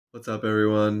What's up,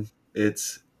 everyone?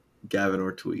 It's Gavin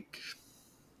or Tweek.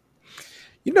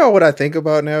 You know what I think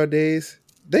about nowadays?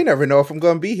 They never know if I'm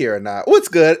going to be here or not. What's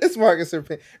good? It's Marcus or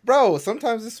Bro,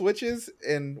 sometimes it switches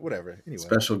and whatever. Anyway.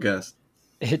 Special guest.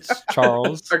 It's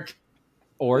Charles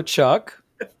or Chuck.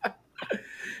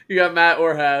 You got Matt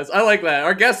or Has. I like that.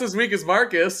 Our guest this week is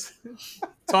Marcus.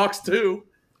 Talks too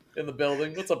in the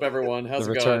building. What's up, everyone? How's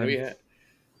it going?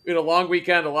 We had a long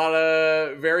weekend, a lot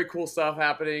of very cool stuff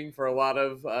happening for a lot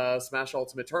of Smash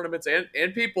Ultimate tournaments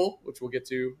and people, which we'll get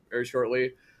to very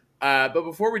shortly. But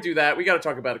before we do that, we got to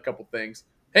talk about a couple things.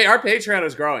 Hey, our Patreon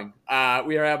is growing.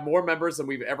 We have more members than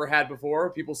we've ever had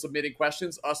before. People submitting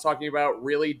questions, us talking about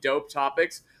really dope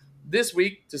topics. This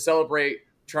week, to celebrate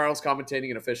Charles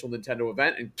commentating an official Nintendo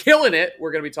event and killing it,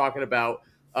 we're going to be talking about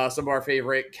some of our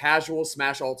favorite casual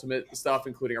Smash Ultimate stuff,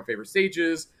 including our favorite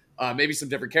stages, maybe some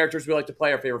different characters we like to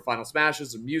play, our favorite Final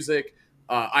Smashes, some music,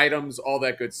 items, all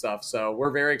that good stuff. So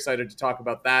we're very excited to talk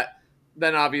about that.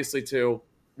 Then obviously, too,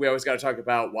 we always got to talk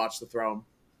about Watch the Throne.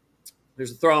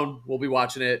 There's a throne. We'll be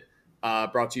watching it.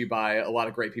 Brought to you by a lot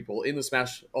of great people in the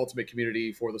Smash Ultimate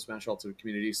community for the Smash Ultimate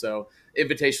community. So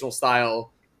invitational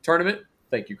style tournament.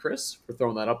 Thank you, Chris, for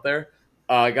throwing that up there.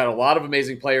 Got a lot of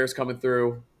amazing players coming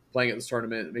through playing at this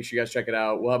tournament. Make sure you guys check it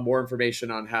out. We'll have more information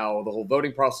on how the whole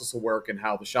voting process will work and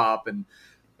how the shop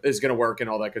is going to work and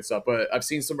all that good stuff. But I've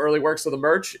seen some early works of the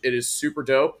merch. It is super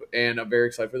dope, and I'm very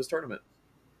excited for this tournament.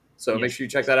 So Make sure you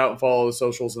check that out and follow the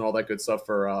socials and all that good stuff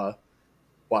for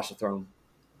Watch the Throne.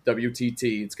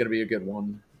 WTT. It's going to be a good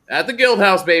one. At the Guild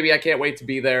House, baby. I can't wait to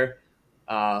be there.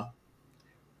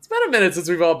 It's been a minute since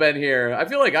we've all been here. I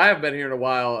feel like I haven't been here in a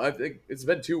while. I think it's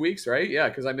been 2 weeks, right? Yeah,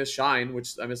 because I missed Shine,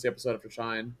 which I missed the episode after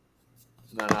Shine.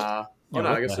 And then,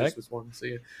 I guess there's this one.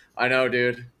 See, I know,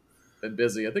 dude. Been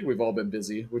busy. I think we've all been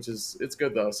busy, it's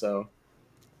good though. So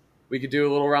we could do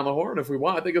a little around the horn if we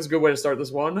want. I think it's a good way to start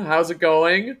this one. How's it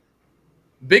going?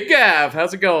 Big Gav,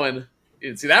 how's it going? You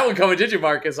didn't see that one coming, did you,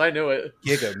 Marcus? I knew it.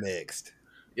 Giga mixed.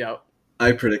 Yeah.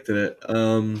 I predicted it.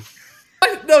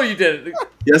 No, you didn't.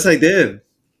 Yes, I did.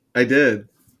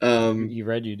 You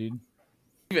read you, dude.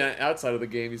 Even outside of the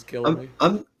game, he's killing me.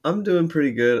 I'm doing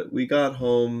pretty good. We got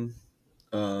home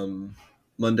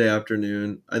Monday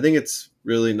afternoon. I think it's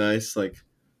really nice. Like,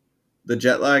 the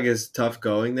jet lag is tough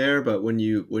going there, but when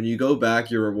you go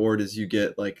back, your reward is you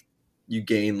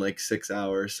gain like 6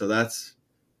 hours. So that's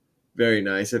very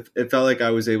nice. It felt like I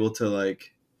was able to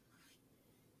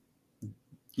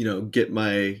get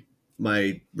my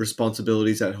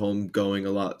responsibilities at home going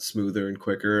a lot smoother and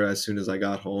quicker as soon as I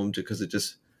got home, because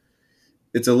it's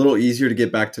a little easier to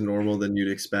get back to normal than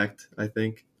you'd expect, I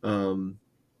think.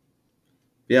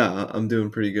 Yeah, I'm doing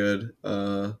pretty good.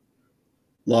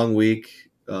 Long week,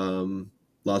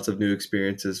 lots of new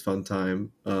experiences, fun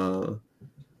time. But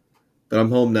I'm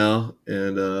home now,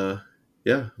 and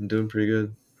yeah, I'm doing pretty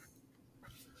good.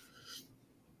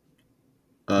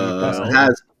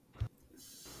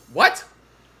 What?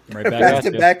 Right back,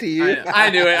 back to you. I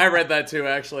knew it. I read that too,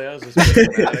 actually. I was just being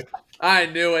dramatic. I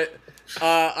knew it.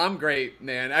 I'm great,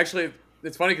 man. Actually,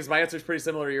 it's funny because my answer is pretty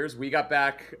similar to yours. We got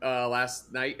back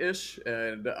last night-ish,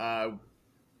 and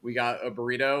we got a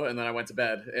burrito, and then I went to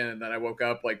bed. And then I woke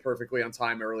up perfectly on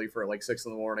time early for 6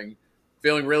 in the morning.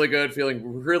 Feeling really good,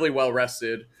 feeling really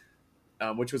well-rested,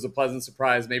 which was a pleasant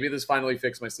surprise. Maybe this finally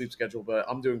fixed my sleep schedule, but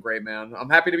I'm doing great, man. I'm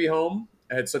happy to be home.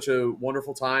 I had such a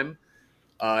wonderful time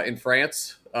in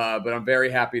France, but I'm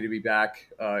very happy to be back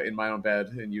in my own bed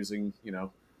and using,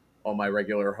 all my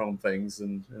regular home things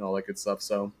and all that good stuff.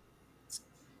 So,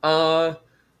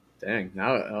 dang,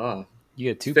 now you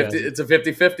get 2 it's a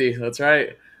 50-50. That's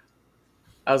right.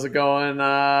 How's it going?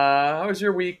 How was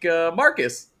your week,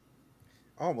 Marcus?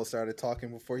 I almost started talking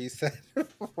before you said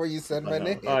my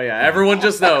name. Oh yeah, everyone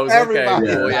just knows. Okay,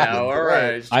 cool. Yeah, all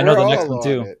right. I know the next one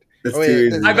too.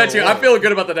 I bet you. I'm feeling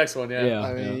good about the next one. Yeah.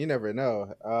 I mean, you never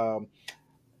know.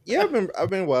 Yeah, I've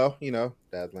been well.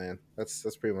 Dadland.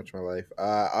 That's pretty much my life.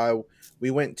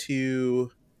 We went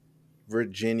to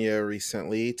Virginia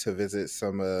recently to visit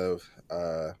some of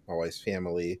my wife's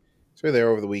family. So we were there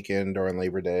over the weekend during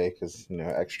Labor Day because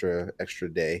extra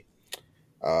day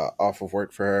off of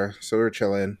work for her. So we were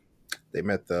chilling. They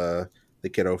met the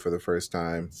kiddo for the first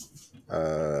time.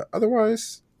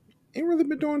 Otherwise, ain't really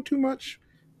been doing too much.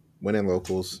 Went in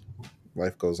locals.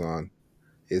 Life goes on.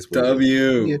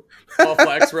 W. I'll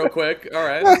flex real quick. All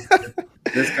right.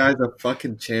 This guy's a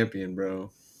fucking champion, bro.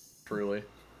 Truly.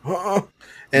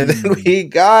 And then we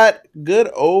got good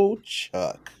old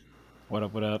Chuck. What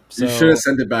up? You should have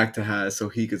sent it back to Has so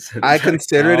he could send it I back.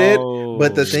 considered it,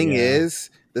 but the thing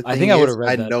is, The I thing think I would is, have read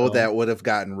I that. know though. that would have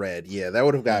gotten read. Yeah, that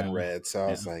would have gotten read. So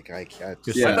I was like, I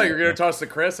just. I thought you were gonna toss to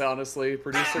Chris. Honestly,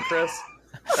 producer Chris.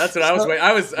 That's what I was waiting.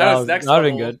 I was next that would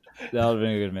have been level. good. That would have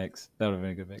been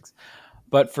a good mix.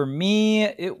 But for me,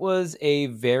 it was a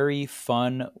very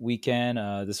fun weekend.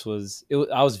 I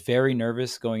was very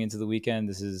nervous going into the weekend.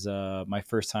 This is my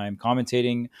first time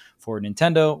commentating for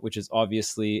Nintendo, which is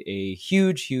obviously a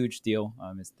huge, huge deal.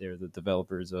 They're the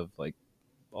developers of like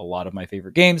a lot of my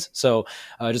favorite games. So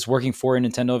just working for a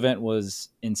Nintendo event was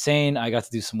insane. I got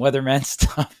to do some weatherman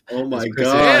stuff. Oh my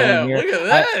god! Damn, look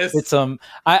at this.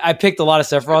 I picked a lot of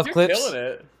Sephiroth You're clips. killing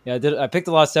it. Yeah, I did. I picked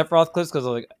a lot of Sephiroth clips because I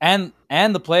was like,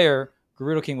 and the player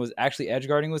Gerudo King was actually edge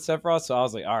guarding with Sephiroth, so I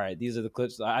was like, all right, these are the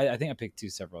clips. I think I picked 2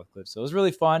 Sephiroth clips, so it was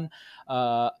really fun.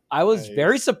 I was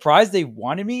very surprised they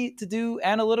wanted me to do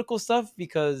analytical stuff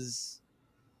because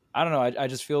I don't know. I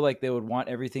just feel like they would want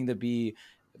everything to be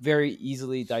very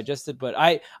easily digested, but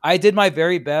I did my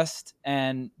very best,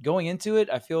 and going into it,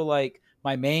 I feel like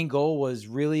my main goal was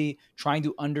really trying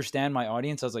to understand my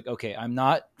audience. I was like, okay, I'm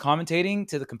not commentating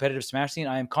to the competitive Smash scene.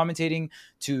 I am commentating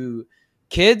to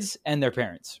kids and their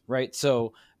parents, right?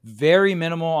 So very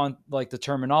minimal on like the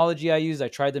terminology I used. I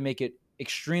tried to make it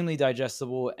extremely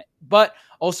digestible, but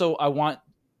also I want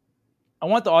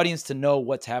the audience to know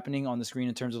what's happening on the screen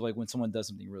in terms of like when someone does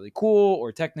something really cool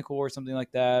or technical or something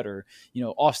like that, or, you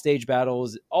know, off stage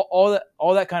battles, all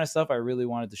that kind of stuff I really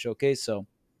wanted to showcase. So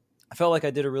I felt like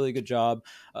I did a really good job.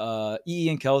 EE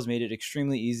and Kells made it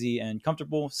extremely easy and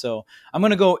comfortable. So I'm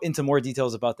going to go into more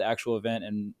details about the actual event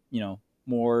and, you know,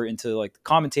 more into like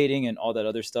commentating and all that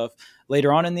other stuff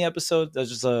later on in the episode. That's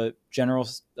just a general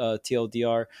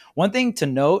TLDR. One thing to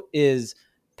note is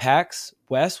PAX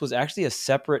West was actually a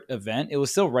separate event. It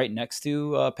was still right next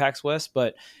to PAX West,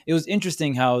 but it was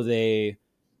interesting how they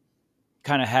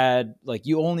kind of had like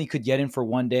you only could get in for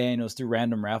one day, and it was through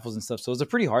random raffles and stuff. So it was a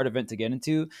pretty hard event to get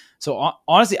into. So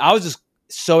honestly, I was just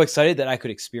so excited that I could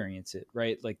experience it,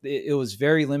 right? Like it was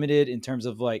very limited in terms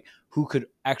of like who could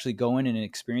actually go in and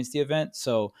experience the event.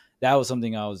 So that was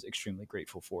something I was extremely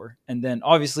grateful for. And then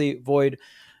obviously Void,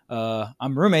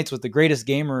 I'm roommates with the greatest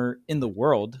gamer in the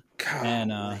world. Golly.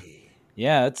 And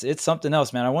yeah, it's something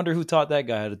else, man. I wonder who taught that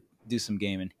guy how to do some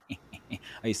gaming.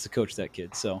 I used to coach that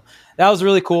kid, so that was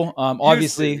really cool.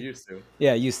 Obviously, used to.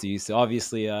 Yeah, used to.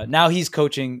 Obviously, now he's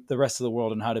coaching the rest of the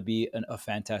world on how to be a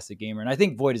fantastic gamer, and I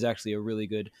think Void is actually a really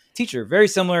good teacher, very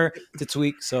similar to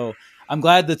Tweek. So I'm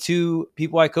glad the 2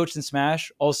 people I coached in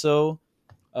Smash also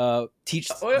teach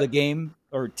the game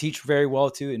or teach very well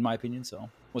too, in my opinion. So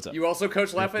what's up? You also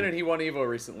coached Leffen, and he won Evo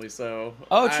recently. So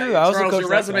true. I also coached your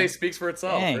resume speaks for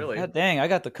itself. Really. God dang, I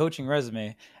got the coaching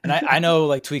resume, and I know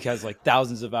like Tweek has like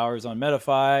thousands of hours on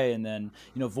Metafy, and then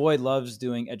Void loves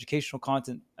doing educational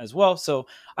content as well. So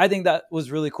I think that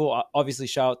was really cool. Obviously,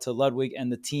 shout out to Ludwig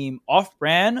and the team off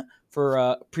brand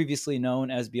for previously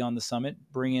known as Beyond the Summit,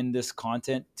 bringing this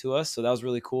content to us. So that was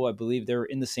really cool. I believe they were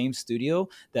in the same studio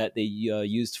that they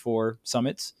used for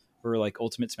summits, for like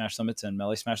Ultimate Smash Summits and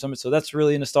Melee Smash Summits. So that's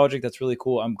really nostalgic. That's really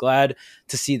cool. I'm glad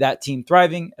to see that team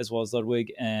thriving as well as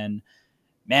Ludwig. And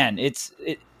man, it's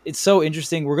so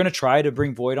interesting. We're gonna try to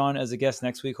bring Void on as a guest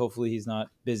next week. Hopefully he's not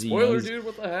busy. Spoiler, dude,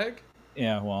 what the heck?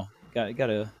 Yeah, well, gotta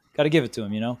give it to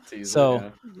him, Teaser,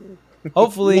 so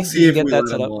hopefully we'll see if get we that let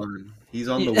set him up. on. He's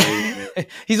on the way.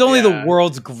 He's only the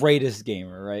world's greatest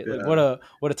gamer, right? Yeah. Like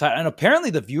what a time. And apparently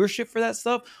the viewership for that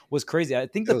stuff was crazy. I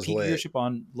think the peak lit. viewership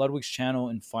on Ludwig's channel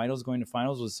in finals, going to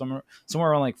finals, was somewhere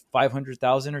around like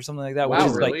 500,000 or something like that, wow, which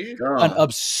is really? like an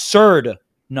absurd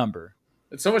number.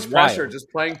 It's so much pressure just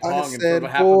playing Pong in front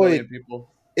of 500,000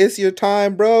 people. It's your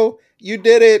time, bro. You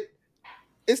did it.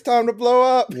 It's time to blow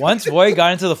up. Once Void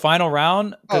got into the final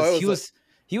round, because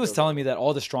he was telling me that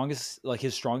all his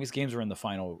strongest games were in the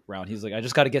final round. He's like, I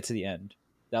just got to get to the end.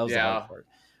 That was the hard part.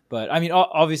 But I mean,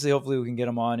 obviously, hopefully we can get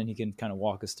him on and he can kind of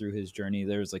walk us through his journey.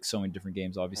 There's like so many different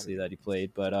games, obviously, that he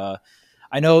played. But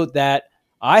I know that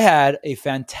I had a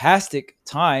fantastic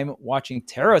time watching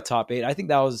Tera top 8. I think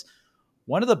that was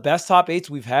one of the best top 8s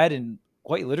we've had in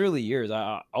quite literally years.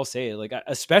 I'll say it. Like,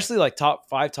 especially like top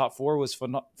 5, top 4 was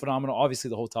phenomenal. Obviously,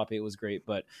 the whole top 8 was great.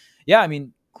 But yeah, I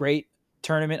mean, great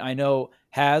tournament. I know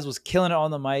Haz was killing it on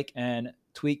the mic and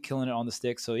Tweek killing it on the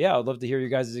stick. So yeah, I'd love to hear your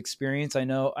guys' experience. I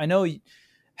know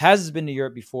Haz has been to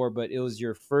Europe before, but it was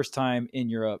your first time in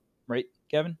Europe, right,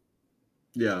 Kevin?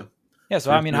 Yeah. Yeah.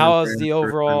 So I mean, how was the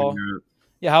overall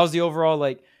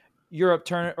like Europe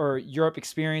Europe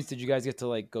experience? Did you guys get to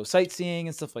like go sightseeing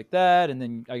and stuff like that? And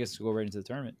then I guess we'll go right into the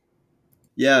tournament.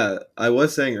 Yeah, I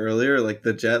was saying earlier, like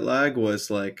the jet lag was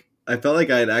like, I felt like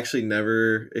I had actually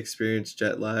never experienced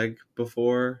jet lag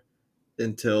before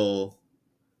until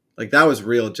like that was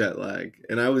real jet lag.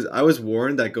 And I was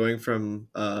warned that going from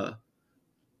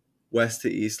west to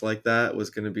east like that was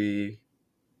going to be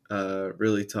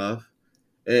really tough.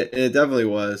 It definitely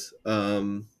was.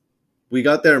 We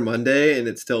got there Monday, and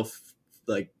it's still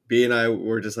like B and I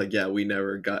were just like, yeah, we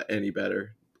never got any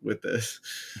better with this.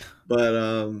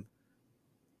 But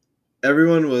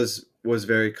everyone was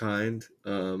very kind.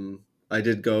 I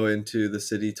did go into the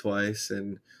city twice,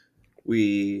 and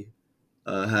we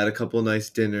had a couple nice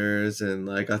dinners, and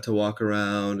I got to walk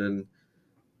around. And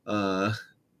uh,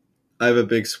 I have a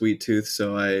big sweet tooth,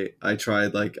 so I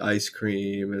tried like ice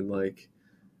cream, and like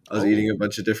I was eating a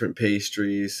bunch of different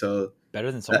pastries. So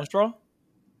better than Salt and Straw?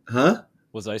 Huh?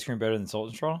 Was ice cream better than Salt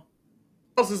and Straw?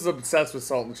 Who else is obsessed with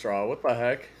Salt and Straw? What the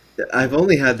heck? I've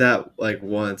only had that like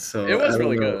once, so It I was don't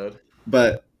really know. good.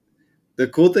 But the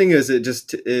cool thing is,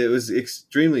 it was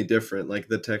extremely different, like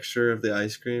the texture of the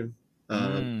ice cream.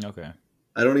 Okay.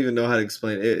 I don't even know how to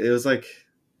explain it. It was like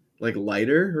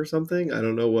lighter or something. I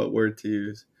don't know what word to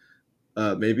use.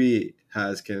 Maybe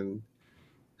Has can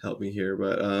help me here,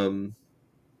 but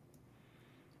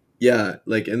yeah,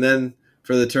 like, and then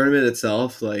for the tournament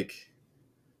itself,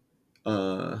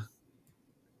 uh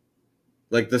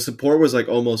like the support was like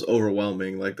almost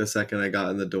overwhelming. Like the second I got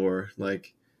in the door,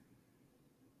 like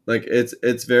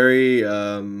it's very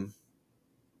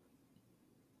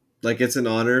like it's an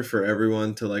honor for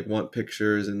everyone to like want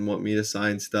pictures and want me to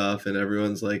sign stuff, and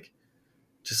everyone's like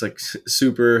just like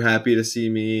super happy to see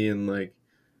me. And like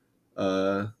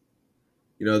uh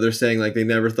they're saying like they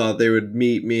never thought they would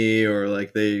meet me, or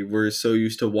like they were so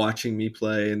used to watching me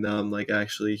play, and now I'm like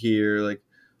actually here, like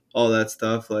all that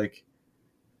stuff. Like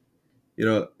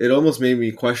it almost made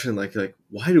me question like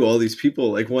why do all these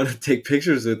people like want to take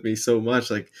pictures with me so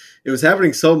much? Like it was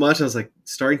happening so much, I was like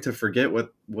starting to forget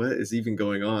what is even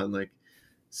going on. Like,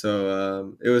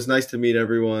 so it was nice to meet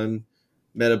everyone.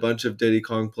 Met a bunch of Diddy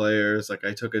Kong players. Like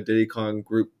I took a Diddy Kong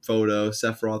group photo,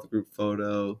 Sephiroth group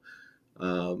photo.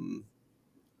 um,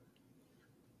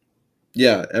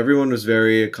 yeah, everyone was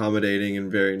very accommodating and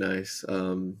very nice.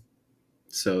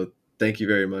 So thank you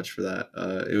very much for that.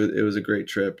 It was a great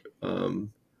trip.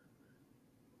 And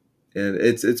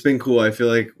it's been cool. I feel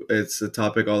like it's a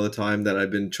topic all the time that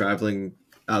I've been traveling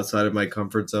outside of my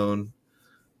comfort zone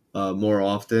more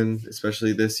often,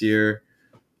 especially this year.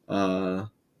 Uh,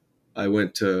 I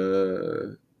went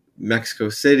to Mexico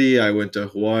City. I went to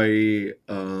Hawaii,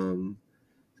 and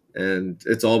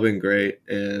it's all been great.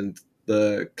 And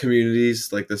the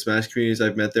communities, like the Smash communities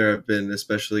I've met there, have been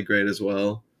especially great as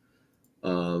well.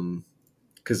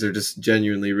 Because they're just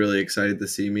genuinely really excited to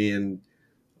see me, and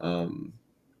um,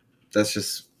 that's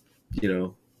just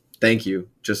thank you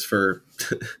just for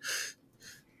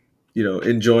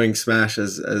enjoying Smash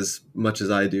as much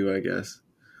as I do, I guess.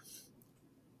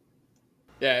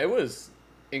 Yeah, it was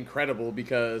incredible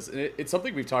because it's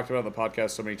something we've talked about on the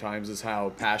podcast so many times is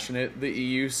how passionate the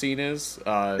EU scene is.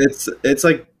 It's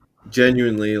like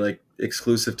genuinely like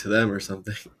exclusive to them or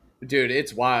something. Dude,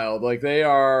 it's wild. Like they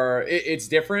are, it's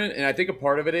different, and I think a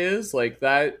part of it is like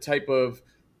that type of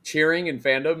cheering and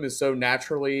fandom is so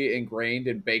naturally ingrained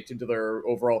and baked into their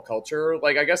overall culture.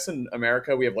 Like I guess in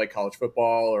America we have like college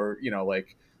football or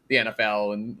like the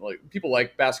NFL, and like people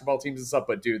like basketball teams and stuff,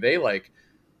 but dude, they like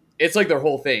it's like their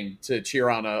whole thing to cheer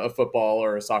on a football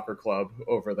or a soccer club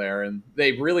over there. And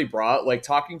they really brought like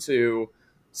talking to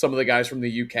some of the guys from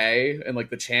the UK and like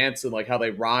the chants and like how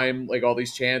they rhyme, like all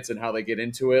these chants and how they get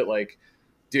into it. Like,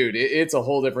 dude, it's a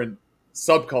whole different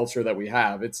subculture that we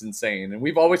have. It's insane. And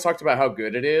we've always talked about how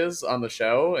good it is on the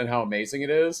show and how amazing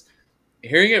it is.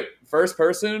 Hearing it first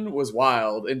person was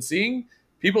wild, and seeing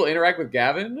people interact with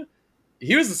Gavin,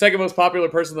 he was the second most popular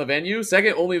person in the venue,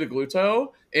 second only to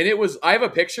Gluto. And it was, I have a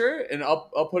picture, and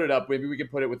I'll put it up. Maybe we can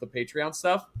put it with the Patreon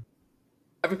stuff.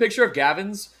 I have a picture of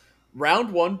Gavin's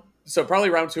round one, so probably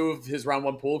round two of his round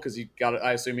one pool because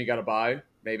I assume he got a bye,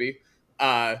 maybe.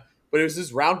 But it was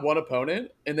his round one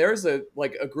opponent, and there's a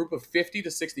group of 50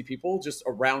 to 60 people just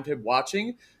around him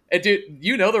watching. And dude,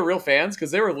 they're real fans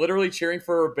because they were literally cheering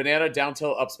for Banana down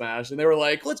tilt up smash, and they were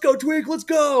like, "Let's go, Tweek, let's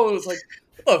go!" It was like,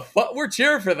 what the fuck? We're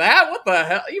cheering for that? What the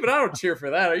hell? Even I don't cheer for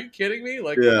that. Are you kidding me?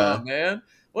 Like, come Yeah. on, man.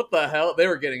 What the hell? They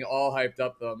were getting all hyped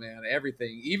up though, man.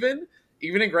 Everything. Even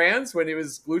in Grands when it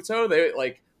was Gluto, they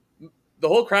like the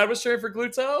whole crowd was cheering for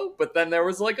Gluto, but then there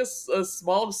was like a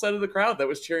small set of the crowd that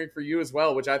was cheering for you as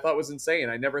well, which I thought was insane.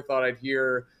 I never thought I'd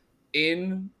hear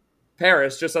in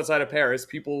Paris, just outside of Paris,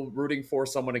 people rooting for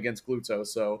someone against Gluto.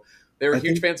 So they were I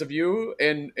huge think fans of you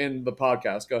and in the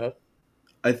podcast. Go ahead.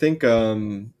 I think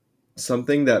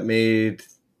something that made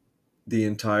the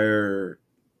entire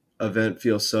event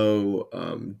feel so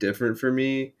different for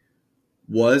me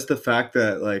was the fact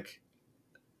that like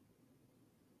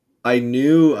I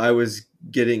knew I was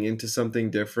getting into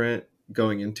something different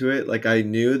going into it. Like I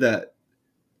knew that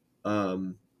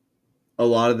um, a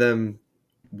lot of them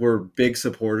were big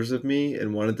supporters of me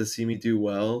and wanted to see me do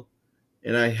well,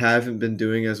 and I haven't been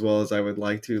doing as well as I would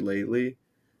like to lately.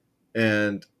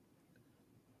 And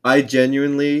I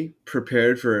genuinely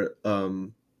prepared for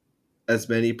as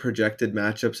many projected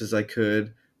matchups as I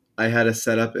could. I had a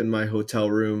setup in my hotel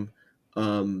room,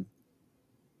 um,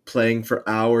 playing for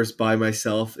hours by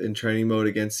myself in training mode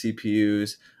against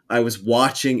CPUs. I was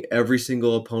watching every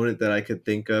single opponent that I could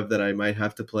think of that I might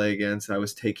have to play against. I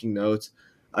was taking notes.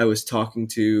 I was talking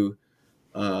to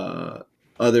uh,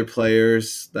 other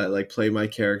players that like play my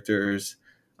characters.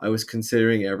 I was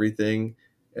considering everything,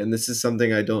 and this is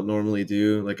something I don't normally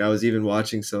do. Like I was even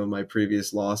watching some of my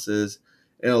previous losses,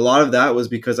 and a lot of that was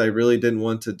because I really didn't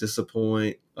want to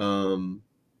disappoint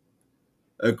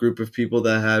a group of people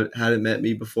that hadn't met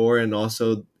me before, and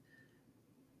also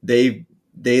they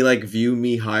like view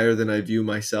me higher than I view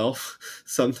myself.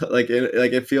 Sometimes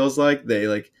it feels like they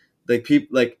like people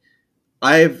like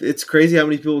I've it's crazy how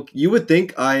many people you would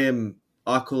think I am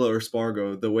Aquila or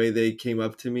Spargo the way they came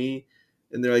up to me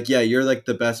and they're like, yeah, you're like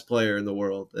the best player in the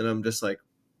world, and I'm just like,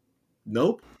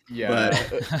 nope. But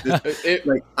Yeah. It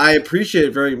like I appreciate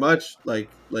it very much.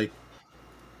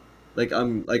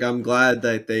 I'm glad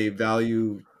that they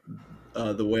value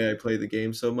the way I play the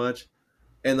game so much,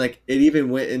 and like it even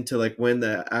went into like when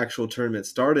the actual tournament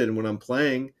started and when I'm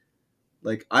playing,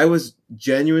 like I was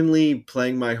genuinely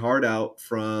playing my heart out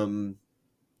from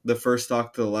the first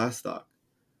stock to the last stock.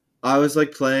 I was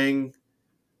like playing,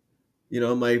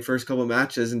 my first couple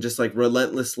matches and just like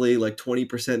relentlessly like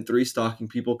 20% three stocking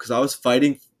people because I was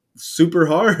fighting super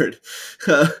hard.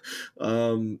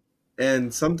 um,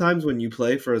 and sometimes when you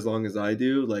play for as long as I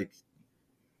do, like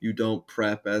you don't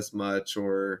prep as much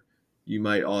or you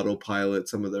might autopilot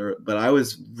some of the. But I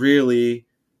was really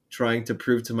trying to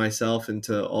prove to myself and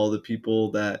to all the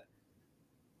people that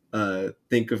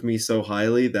think of me so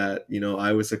highly that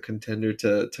I was a contender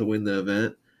to win the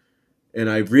event, and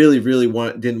I really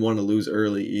didn't want to lose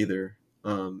early either.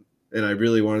 And I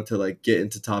really wanted to like get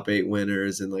into top 8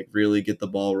 winners and like really get the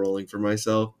ball rolling for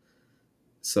myself.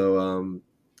 So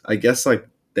I guess like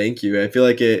thank you. I feel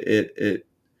like it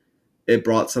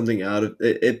brought something out of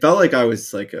it. It felt like I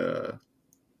was like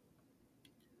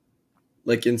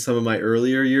in some of my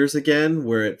earlier years again,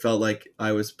 where it felt like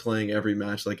I was playing every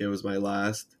match like it was my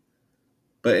last.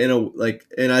 But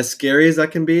and as scary as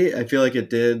that can be, I feel like it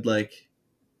did like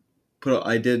put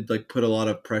a lot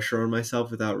of pressure on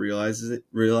myself without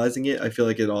realizing it. I feel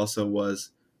like it also was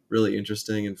really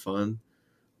interesting and fun.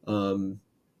 Um,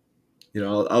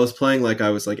 I was playing like I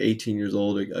was like 18 years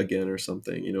old again or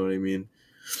something. You know what I mean?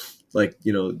 Like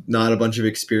not a bunch of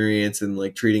experience and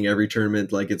like treating every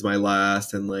tournament like it's my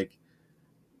last and like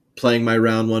playing my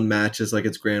round one matches like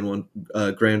it's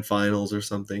grand finals or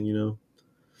something.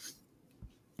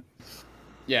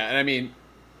 yeah, and I mean,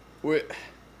 we,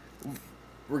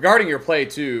 regarding your play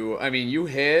too, I mean, you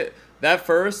hit that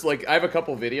first. Like, I have a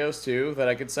couple videos too that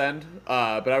I could send,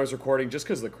 but I was recording just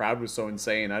because the crowd was so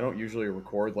insane. I don't usually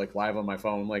record like live on my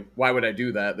phone. Like, why would I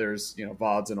do that? There's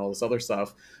VODs and all this other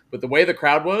stuff. But the way the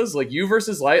crowd was, like you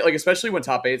versus Light, like especially when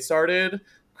top 8 started,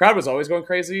 crowd was always going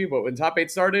crazy. But when top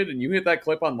 8 started and you hit that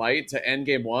clip on Light to end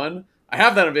game one, I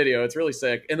have that on video. It's really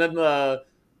sick. And then the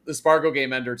Spargo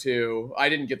game ender too. I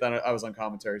didn't get that. I was on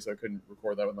commentary, so I couldn't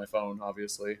record that with my phone.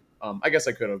 Obviously, I guess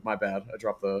I could have. My bad. I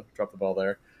dropped the ball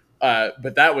there.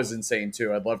 But that was insane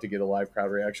too. I'd love to get a live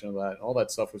crowd reaction to that. All that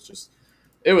stuff was just,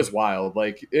 it was wild.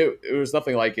 Like it was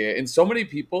nothing like it. And so many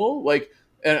people like,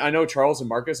 and I know Charles and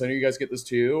Marcus. I know you guys get this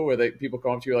too, where people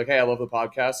come up to you like, "Hey, I love the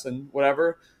podcast and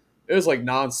whatever." It was like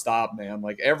nonstop, man.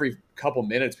 Like every couple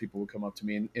minutes, people would come up to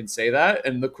me and say that.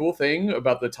 And the cool thing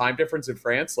about the time difference in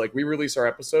France, like we release our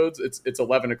episodes, it's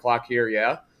 11 o'clock here,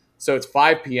 yeah. So it's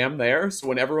 5 p.m. there. So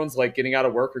when everyone's like getting out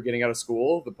of work or getting out of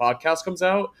school, the podcast comes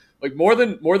out. Like more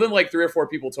than like 3 or 4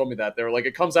 people told me that they were like,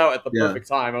 it comes out at the Yeah. perfect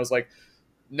time. I was like,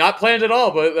 not planned at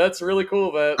all, but that's really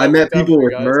cool. I That met worked out people for you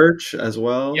with guys. merch as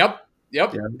well.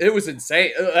 Yep. Yeah. It was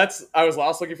insane. I was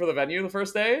lost looking for the venue the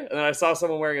first day, and then I saw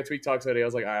someone wearing a Tweek Talks hoodie. I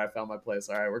was like, all right, I found my place.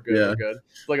 All right, we're good. Yeah. We're good.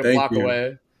 It's like a Thank block you. away.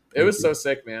 It Thank was you. so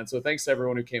sick, man. So thanks to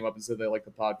everyone who came up and said they liked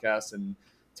the podcast and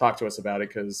talked to us about it,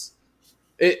 because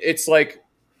it's like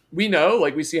we know,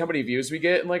 like we see how many views we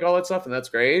get and like all that stuff, and that's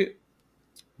great.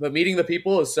 But meeting the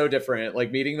people is so different.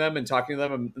 Like meeting them and talking to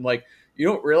them, and like you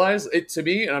don't realize it to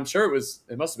me, and I'm sure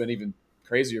it must have been even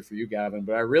crazier for you, Gavin.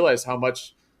 But I realized how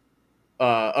much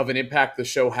of an impact the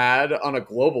show had on a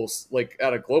global, like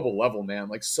at a global level, man.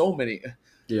 Like so many,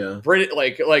 Yeah.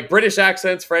 like British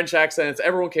accents, French accents.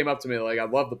 Everyone came up to me like, I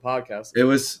love the podcast. It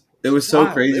was so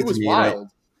Wild. crazy It to was me. wild.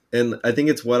 And I think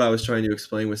it's what I was trying to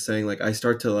explain was saying, like, I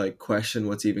start to like question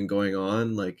what's even going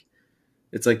on. Like,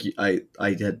 it's like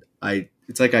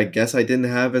it's like, I guess I didn't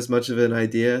have as much of an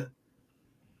idea.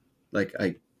 Like,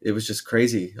 it was just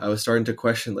crazy. I was starting to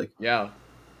question, like, Yeah.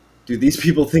 do these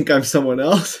people think I'm someone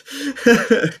else?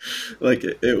 Like,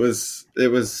 it was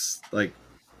like,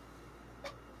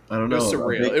 I don't It was know.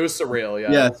 surreal. It was surreal.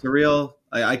 Yeah, Yeah. surreal.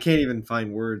 I can't even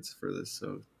find words for this.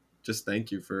 So just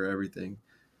thank you for everything.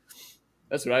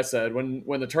 That's what I said when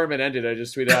the tournament ended. I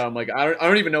just tweeted out, I'm like, I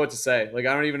don't even know what to say. Like,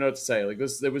 I don't even know what to say. Like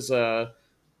this, it was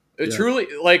it Yeah. truly,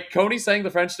 like Coney saying the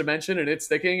French dimension and it's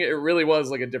sticking. It really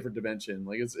was like a different dimension.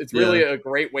 Like it's really a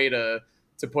great way to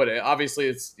put it. Obviously,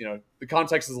 it's the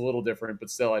context is a little different, but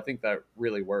still, I think that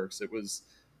really works. It was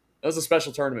a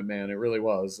special tournament, man. It really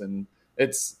was, and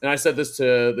I said this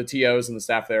to the TOs and the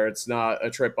staff there. It's not a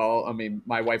trip. I mean,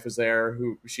 my wife was there.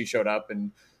 She showed up,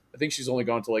 and I think she's only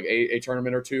gone to like a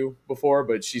tournament or two before,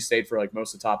 but she stayed for like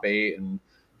most of the top 8, and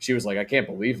she was like, I can't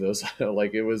believe this.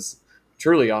 Like it was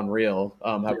truly unreal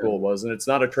how cool it was, and it's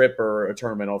not a trip or a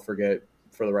tournament I'll forget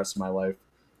for the rest of my life.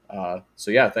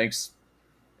 So yeah, thanks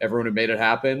everyone who made it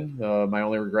happen. My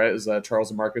only regret is that Charles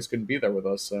and Marcus couldn't be there with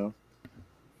us. So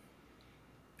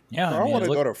yeah, I want to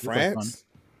go to France.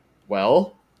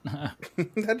 Well, you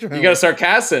got to start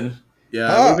casting. Yeah,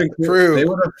 it would have been cool. True. They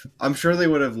would have. I'm sure they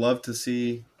would have loved to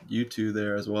see you two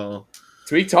there as well.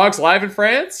 Tweek talks live in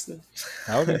France.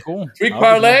 That would be cool. Tweek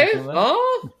parlay.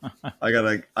 Oh, I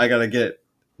gotta get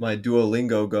my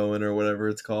Duolingo going or whatever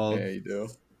it's called. Yeah, you do.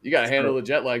 You got to handle the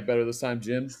jet lag better this time,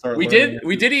 Jim. We learning.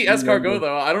 did eat escargot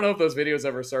though. I don't know if those videos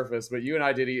ever surfaced, but you and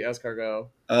I did eat escargot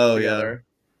together,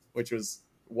 which was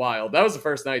wild. That was the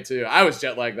first night too. I was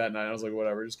jet lagged that night. I was like,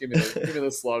 whatever, just give me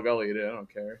the slug. I'll eat it. I don't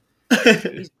care.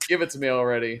 Just give it to me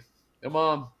already. And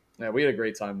Mom, yeah, we had a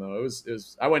great time though. It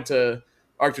was. I went to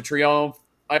Arc de Triomphe,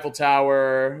 Eiffel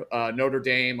Tower, Notre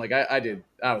Dame. Like I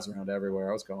was around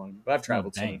everywhere. I was going, but I've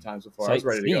traveled so many times before. I was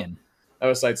ready to go. I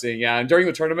was sightseeing, yeah. And during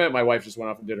the tournament, my wife just went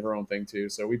off and did her own thing too.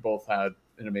 So we both had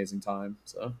an amazing time.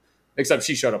 So, except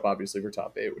she showed up obviously for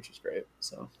top 8, which was great.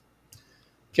 So,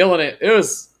 killing it. It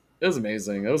was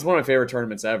amazing. It was one of my favorite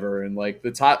tournaments ever. And like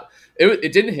the top,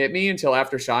 it didn't hit me until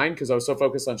after Shine because I was so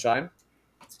focused on Shine.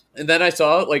 And then I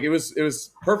saw like it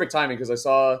was perfect timing because I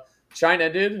saw Shine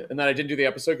ended, and then I didn't do the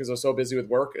episode because I was so busy with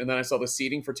work. And then I saw the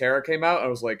seeding for Tera came out. I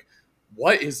was like,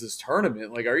 what is this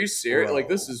tournament? Like, are you serious? Bro. Like,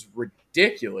 this is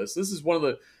ridiculous. This is one of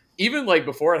the, even like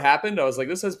before it happened, I was like,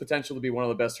 this has potential to be one of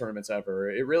the best tournaments ever.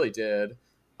 It really did.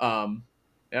 Yeah.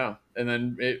 And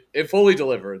then it fully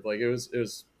delivered. Like it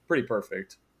was pretty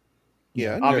perfect.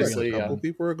 Yeah, I knew obviously a couple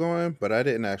people were going, but I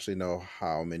didn't actually know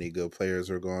how many good players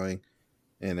were going.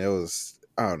 And it was,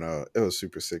 I don't know, it was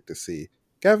super sick to see.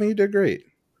 Gavin, you did great.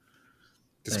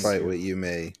 Despite what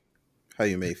how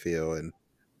you may feel, and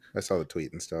I saw the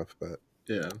tweet and stuff, but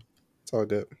yeah, it's all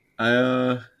good.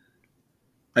 I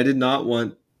did not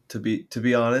want to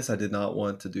be honest, I did not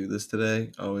want to do this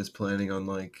today. I was planning on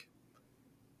like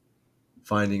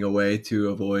finding a way to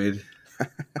avoid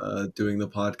doing the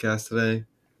podcast today.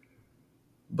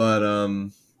 But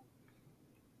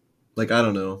like I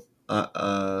don't know.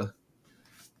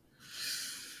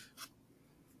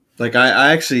 Like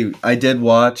I did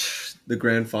watch the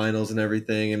grand finals and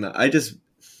everything, and I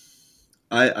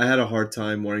had a hard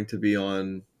time wanting to be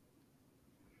on.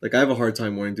 Like I have a hard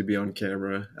time wanting to be on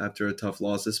camera after a tough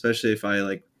loss, especially if I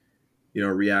like,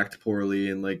 react poorly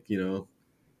and like,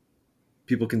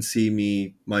 people can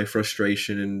see my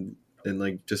frustration and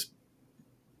like just,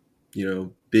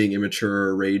 being immature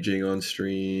or raging on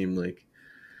stream, like,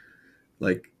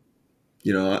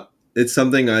 it's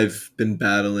something I've been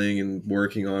battling and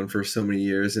working on for so many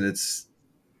years, and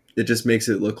it just makes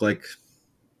it look like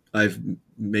I've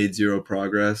made zero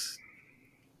progress,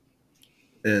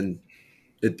 and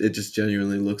it just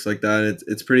genuinely looks like that.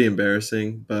 It's pretty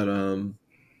embarrassing, but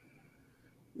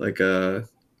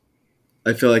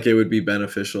I feel like it would be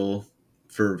beneficial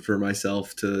for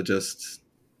myself to just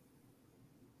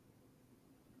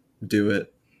do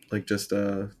it. Like just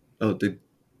are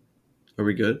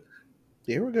we good?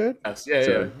 Yeah, we're good. Yes, yeah,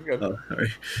 Sorry. You're good. Oh,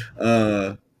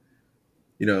 sorry.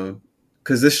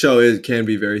 Because this show can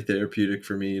be very therapeutic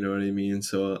for me, you know what I mean?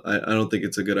 So I don't think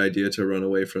it's a good idea to run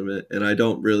away from it. And I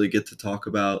don't really get to talk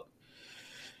about,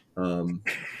 I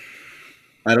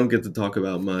don't get to talk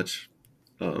about much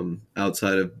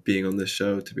outside of being on this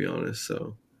show, to be honest.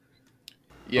 So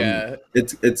yeah,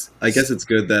 it's I guess it's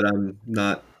good that I'm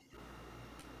not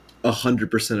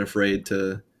 100% afraid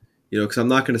to, because I'm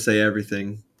not going to say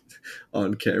everything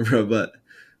on camera, but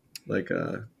like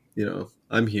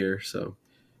I'm here. So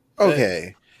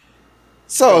Okay.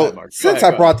 Go ahead, So Mark. Go since ahead.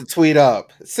 I Go brought ahead. the tweet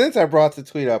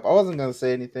up, I wasn't gonna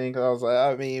say anything because I was like,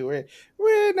 I mean,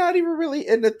 we're not even really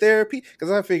into therapy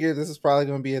because I figured this is probably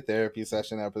gonna be a therapy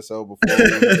session episode before we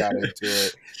even got into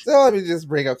it. So let me just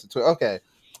bring up the tweet. Okay,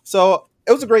 so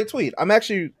it was a great tweet. I'm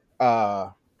actually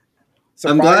I'm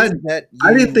surprised glad. that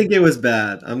I didn't you. think it was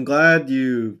bad. I'm glad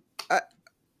you. I,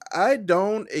 I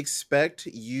don't expect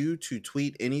you to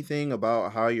tweet anything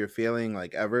about how you're feeling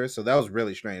like ever. So that was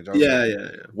really strange. I was like, Yeah, yeah, yeah.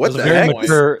 That what was a the very Great heck? point.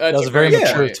 mature. That That's was a a very great Yeah.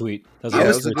 mature point. tweet. That was a Yeah,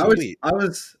 very it was a mature good tweet. tweet. I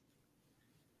was,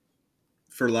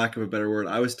 for lack of a better word,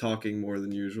 I was talking more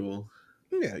than usual.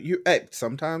 Yeah,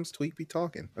 sometimes tweet be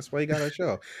talking. That's why you got a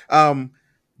show. Um,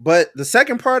 but the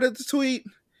second part of the tweet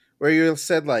where you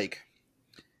said like,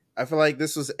 I feel like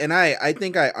this was, and I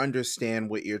think I understand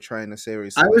what you're trying to say. Where you I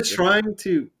said like, was trying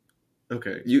to.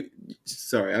 Okay, you.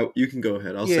 Sorry, you can go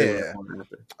ahead. I'll say what I yeah, want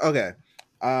after. okay,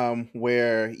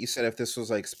 where you said if this was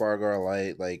like Spargo or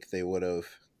Light, like they would have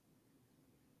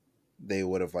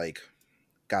like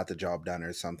got the job done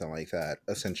or something like that.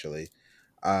 Essentially,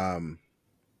 um,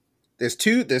 there's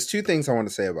two things I want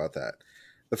to say about that.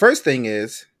 The first thing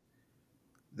is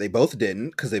they both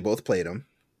didn't because they both played him,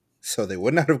 so they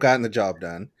would not have gotten the job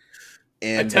done. I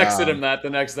And texted him that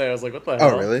the next day. I was like, "What the oh,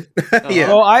 hell?" really? Uh-huh. Yeah.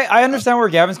 Well, I understand where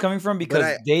Gavin's coming from But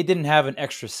because they didn't have an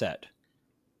extra set.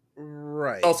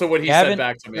 right. Also, what he said Gavin,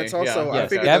 back to me. That's Yeah. also I yes, Okay.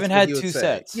 figured that's Gavin what he had would two say.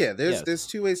 sets. Yeah, there's Yes. there's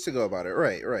two ways to go about it.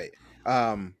 Right.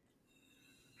 Um,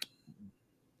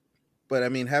 but I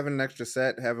mean, having an extra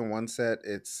set, having one set,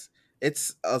 it's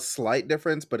a slight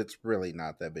difference, but it's really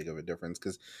not that big of a difference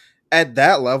because at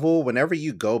that level, whenever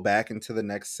you go back into the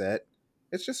next set,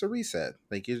 it's just a reset.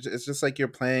 Like it's just like you're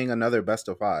playing another best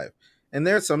of five. And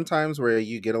there's some times where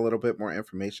you get a little bit more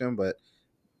information, but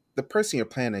the person you're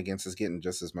playing against is getting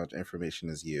just as much information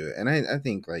as you. And I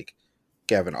think like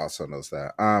Gavin also knows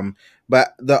that.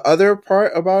 But the other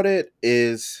part about it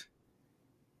is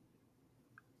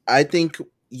I think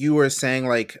you were saying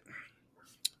like,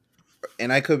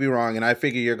 and I could be wrong, and I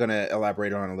figure you're gonna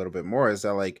elaborate on a little bit more, is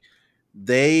that like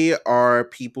they are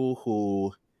people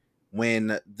who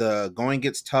when the going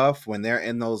gets tough, when they're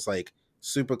in those like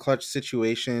super clutch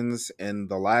situations and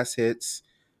the last hits,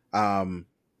 um,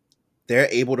 they're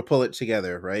able to pull it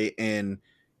together, right? And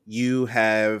you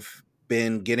have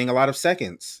been getting a lot of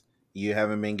seconds. You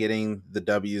haven't been getting the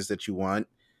W's that you want,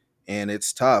 and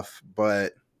it's tough.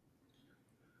 But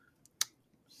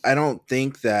I don't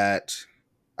think that.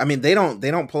 I mean, they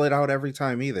don't pull it out every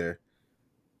time either.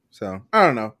 So I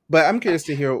don't know, but I'm curious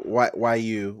to hear why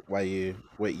you what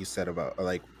you said about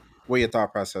like what your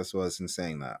thought process was in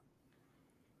saying that.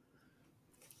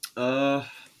 Uh,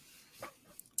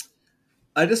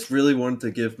 I just really wanted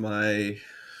to give my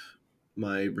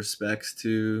respects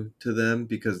to them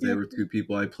because they Yeah. were two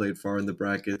people I played far in the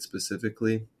bracket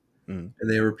specifically, Mm. and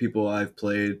they were people I've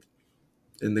played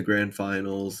in the grand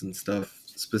finals and stuff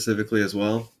specifically as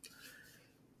well.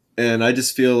 And I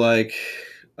just feel like,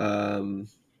 because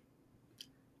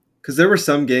there were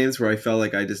some games where I felt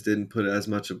like I just didn't put as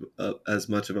much of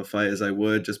a fight as I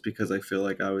would, just because I feel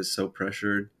like I was so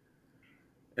pressured,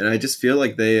 and I just feel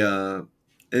like they.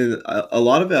 And a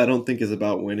lot of it, I don't think is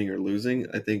about winning or losing.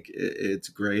 I think it's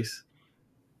grace,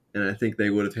 and I think they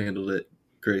would have handled it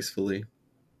gracefully.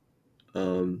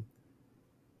 Because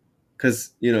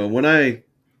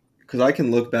because I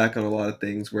can look back on a lot of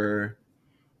things where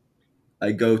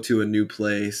I go to a new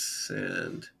place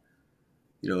and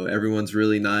everyone's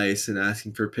really nice and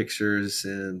asking for pictures,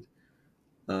 and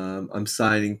I'm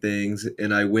signing things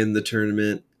and I win the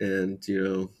tournament, and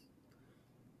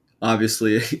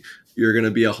obviously you're going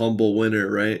to be a humble winner,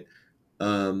 right?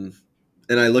 Um,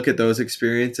 and I look at those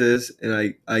experiences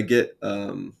and I get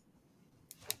I'm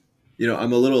a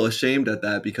little ashamed at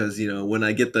that because when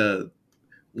I get the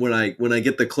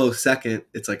close second,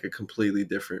 it's like a completely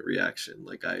different reaction.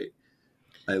 Like I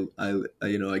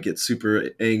get super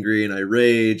angry and I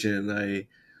rage and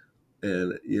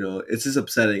it's just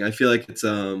upsetting. I feel like it's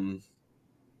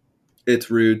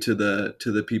rude to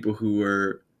the people who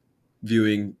are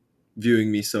viewing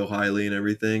me so highly and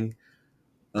everything.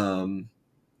 Um,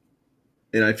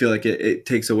 and I feel like it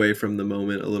takes away from the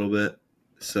moment a little bit.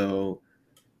 So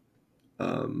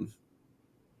um,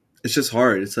 it's just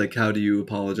hard. It's like, how do you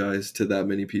apologize to that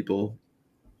many people,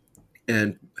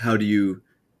 and how do you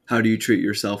treat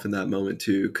yourself in that moment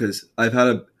too? Because I've had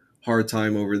a hard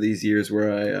time over these years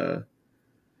where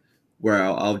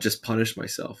I'll just punish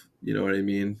myself. You know what I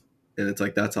mean? And it's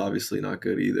like that's obviously not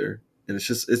good either. And it's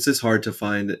just hard to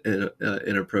find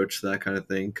an approach to that kind of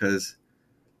thing because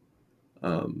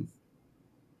um,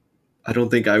 I don't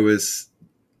think I was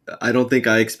I don't think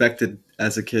I expected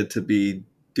as a kid to be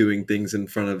doing things in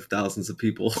front of thousands of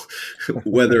people,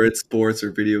 whether it's sports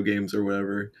or video games or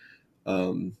whatever.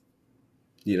 Um,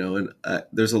 and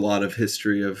there's a lot of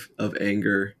history of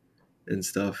anger and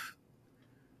stuff,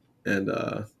 and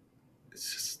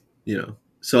it's just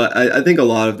So I think a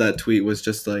lot of that tweet was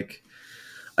just like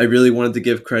I really wanted to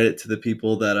give credit to the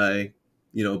people that I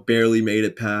barely made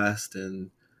it past,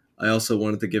 and I also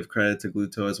wanted to give credit to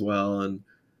Gluto as well, and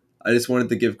I just wanted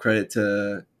to give credit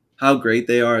to how great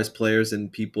they are as players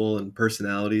and people and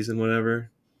personalities and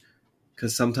whatever.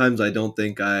 Because sometimes I don't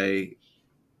think as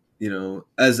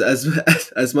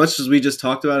as much as we just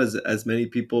talked about, as many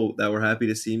people that were happy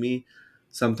to see me,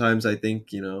 sometimes I think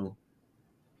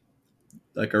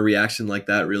like a reaction like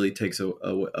that really takes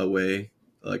away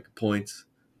like points,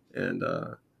 and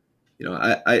I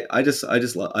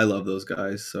love those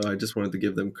guys, so I just wanted to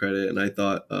give them credit, and I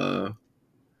thought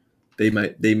they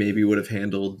maybe would have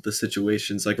handled the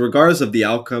situations, like regardless of the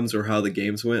outcomes or how the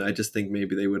games went. I just think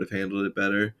maybe they would have handled it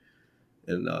better,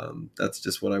 and that's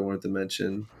just what I wanted to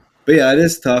mention. But yeah, it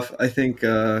is tough. I think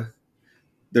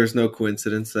there's no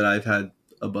coincidence that I've had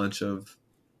a bunch of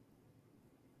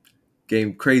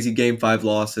crazy game 5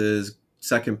 losses,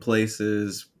 second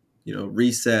places,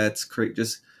 resets,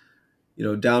 just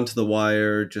down to the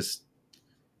wire, just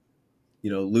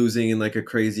losing in like a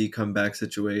crazy comeback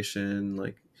situation,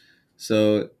 like.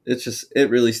 So it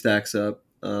really stacks up,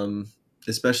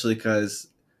 especially because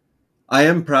I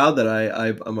am proud that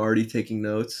I'm already taking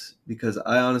notes, because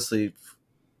I honestly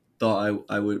thought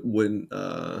I wouldn't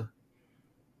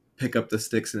pick up the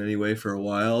sticks in any way for a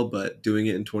while, but doing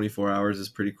it in 24 hours is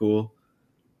pretty cool.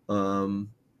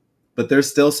 But there's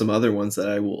still some other ones that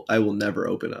I will never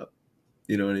open up.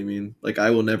 You know what I mean? Like I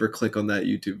will never click on that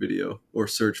YouTube video or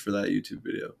search for that YouTube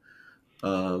video.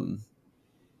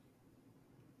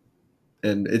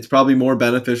 And it's probably more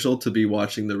beneficial to be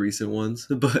watching the recent ones,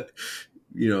 but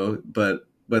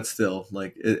but still,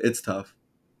 like it's tough.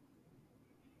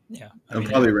 Yeah, I'm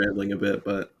probably rambling a bit,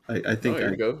 but I think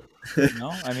go. No,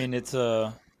 I mean it's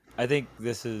I think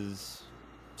this is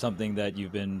something that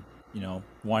you've been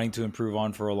wanting to improve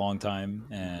on for a long time,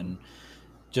 and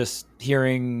just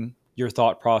hearing your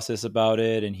thought process about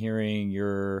it and hearing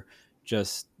your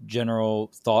just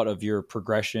general thought of your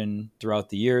progression throughout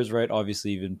the years, right?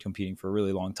 Obviously, you've been competing for a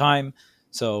really long time,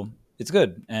 so it's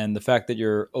good. And the fact that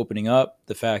you're opening up,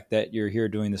 the fact that you're here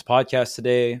doing this podcast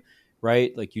today,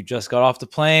 right? Like you just got off the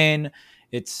plane.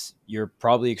 You're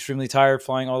probably extremely tired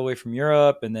flying all the way from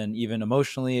Europe, and then even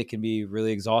emotionally it can be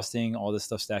really exhausting, all this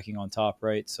stuff stacking on top,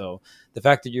 right? So the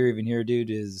fact that you're even here, dude,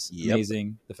 is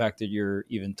amazing. The fact that you're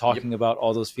even talking about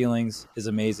all those feelings is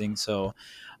amazing. So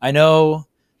I know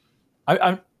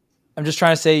I'm just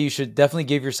trying to say you should definitely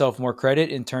give yourself more credit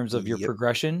in terms of your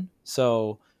progression.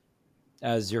 So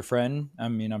as your friend, I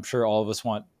mean, I'm sure all of us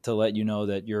want to let you know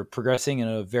that you're progressing in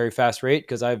a very fast rate,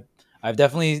 because I've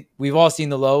definitely, we've all seen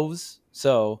the lows.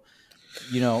 So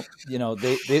it'll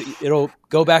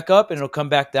go back up and it'll come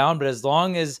back down, but as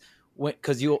long as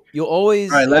because you'll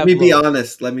always all right. Let me be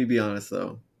honest. Let me be honest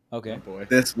though. Okay. Oh boy.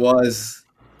 This was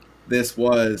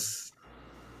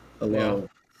a low. Yeah.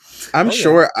 I'm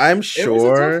sure. It was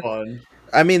a tough one.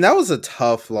 I mean, that was a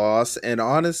tough loss, and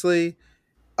honestly,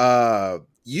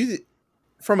 you,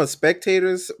 from a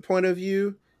spectator's point of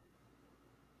view,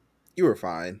 you were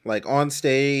fine. Like on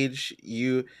stage,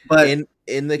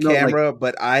 in the camera, like,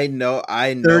 but I know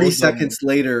 30 seconds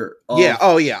later. Yeah.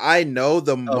 Oh yeah. I know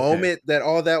the moment that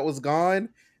all that was gone.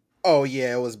 Oh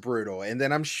yeah, it was brutal. And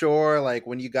then I'm sure, like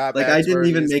when you got like back, I didn't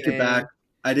even make it back.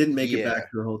 I didn't make it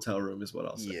back to the hotel room, is what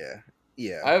I'll say.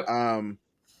 Yeah.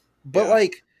 But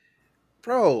like,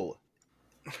 bro,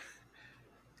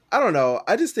 I don't know.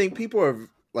 I just think people are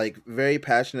like very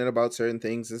passionate about certain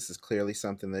things. This is clearly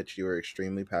something that you are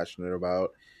extremely passionate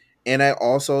about. And I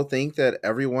also think that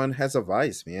everyone has a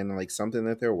vice, man, like something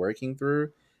that they're working through,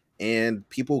 and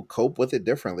people cope with it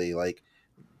differently. Like,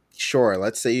 sure,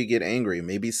 let's say you get angry.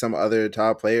 Maybe some other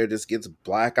top player just gets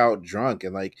blackout drunk,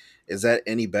 and like, is that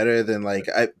any better than like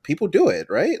people do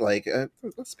it, right? Like,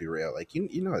 let's be real. Like,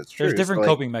 you know, it's true. There's different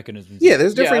coping mechanisms. Yeah,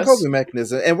 there's different coping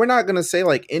mechanisms, and we're not gonna say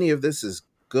like any of this is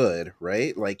good,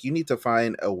 right? Like, you need to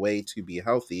find a way to be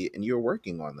healthy, and you're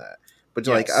working on that. But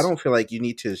like, I don't feel like you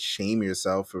need to shame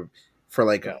yourself for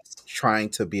like trying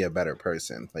to be a better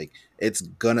person. Like, it's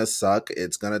gonna suck.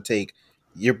 It's gonna take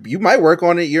you might work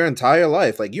on it your entire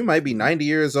life. Like, you might be 90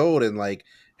 years old and like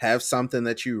have something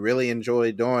that you really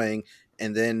enjoy doing,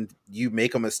 and then you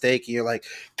make a mistake and you're like,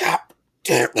 God,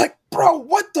 damn, like, bro,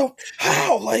 what the,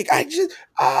 how? Like, I just,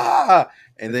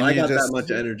 and If then I you got that just,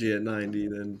 much energy at 90,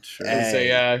 then I was gonna sure. say, hey,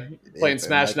 yeah, playing it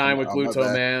Smash might come 9 with on my Gluto,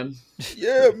 back. man.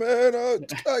 Yeah, man,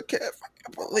 I can't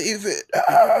fucking believe it.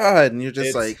 And you're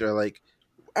just It's like, or like,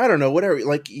 I don't know, whatever.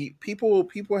 Like, people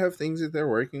have things that they're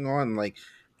working on. Like,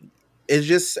 it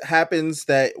just happens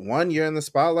that one, you're in the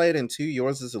spotlight, and two,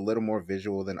 yours is a little more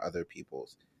visual than other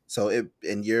people's. So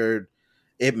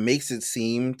it makes it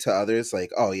seem to others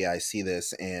like, oh yeah, I see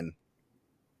this, and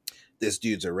this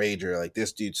dude's a rager. Like,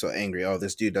 this dude's so angry. Oh,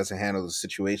 this dude doesn't handle the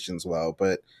situations well.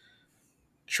 But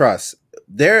trust,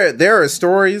 there are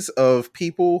stories of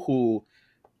people who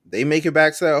they make it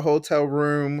back to that hotel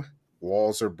room.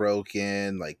 Walls are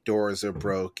broken, like doors are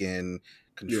broken,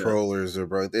 Yeah. controllers are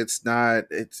broken. It's not.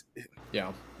 It's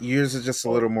yeah. yours is just a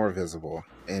little more visible,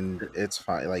 and it's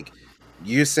fine. Like,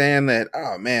 you're saying that,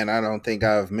 oh man, I don't think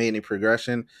I've made any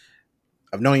progression.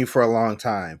 I've known you for a long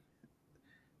time.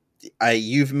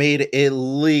 You've made at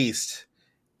least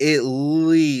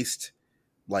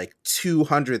like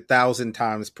 200,000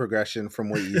 times progression from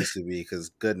what you used to be. Because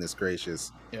goodness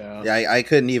gracious, Yeah. yeah, I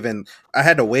couldn't even. I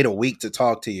had to wait a week to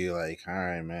talk to you. Like, all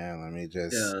right, man, let me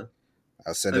just. Yeah.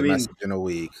 I'll send I a mean, message in a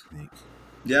week. Like,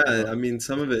 yeah, uh, I mean,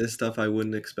 some of it is stuff I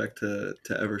wouldn't expect to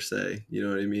ever say. You know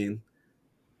what I mean?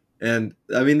 And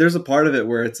I mean, there's a part of it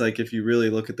where it's like, if you really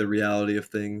look at the reality of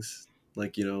things,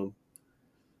 like,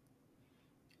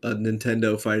 a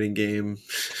Nintendo fighting game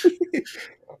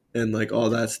and like all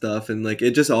that stuff, and like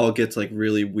it just all gets like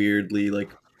really weirdly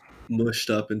like mushed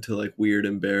up into like weird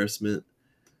embarrassment,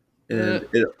 Uh, and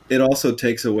it also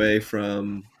takes away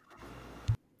from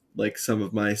like some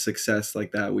of my success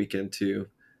like that weekend too.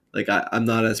 Like I'm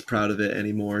not as proud of it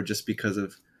anymore just because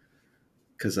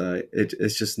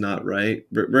it's just not right.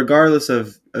 Regardless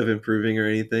of improving or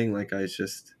anything, like I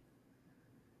just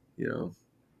you know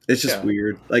it's just yeah.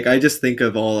 weird. Like I just think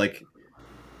of all like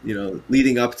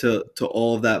leading up to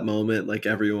all of that moment, like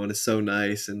everyone is so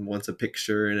nice and wants a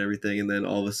picture and everything, and then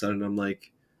all of a sudden I'm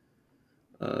like,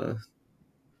 uh,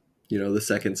 the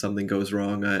second something goes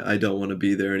wrong, I don't want to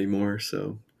be there anymore.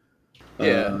 So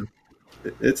Yeah.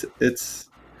 uh, it's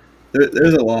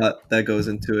there's a lot that goes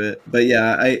into it, but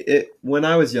yeah, when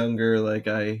I was younger, like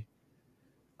I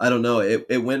don't know,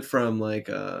 it went from like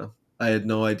I had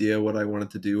no idea what I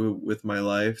wanted to do with my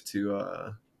life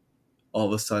to all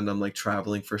of a sudden I'm like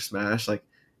traveling for Smash. Like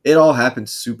it all happened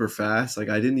super fast. Like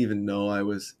I didn't even know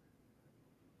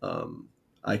um,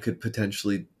 I could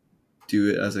potentially do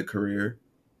it as a career,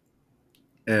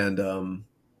 and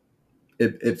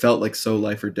it felt like so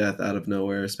life or death out of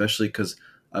nowhere. Especially because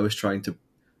I was trying to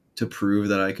prove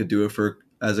that I could do it for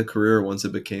as a career once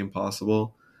it became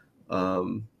possible.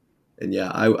 Um, and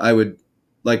yeah, I would,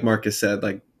 like Marcus said,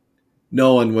 like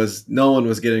no one was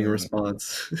getting a mm,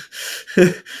 response.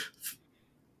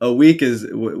 A week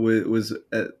was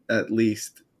at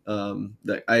least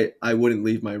that I wouldn't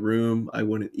leave my room. I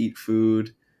wouldn't eat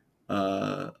food.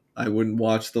 I wouldn't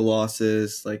watch the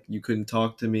losses. Like you couldn't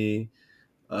talk to me.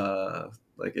 Uh,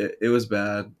 like it was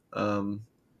bad.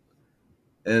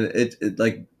 And it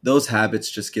like those habits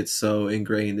just get so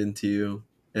ingrained into you,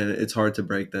 and it's hard to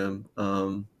break them.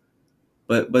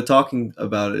 But talking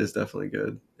about it is definitely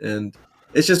good, and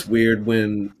it's just weird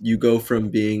when you go from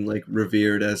being like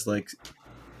revered as like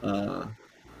uh,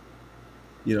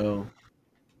 you know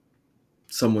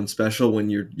someone special when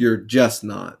you're just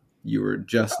not. You were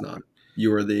just not.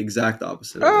 You were the exact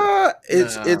opposite of it.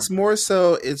 it's more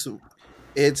so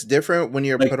it's different when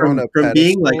you're Like put on a from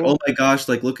being like, oh pedestal. my gosh,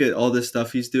 like look at all this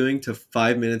stuff he's doing, to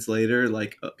 5 minutes later,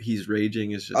 like he's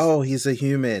raging, is just Oh, he's a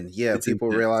human. Yeah, it's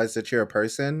people intense. realize that you're a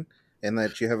person and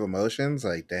that you have emotions.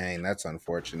 Like, dang, that's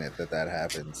unfortunate that that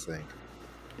happens. Like,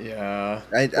 Yeah.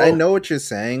 I Well, know what you're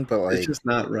saying, but It's like, just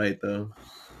not right though.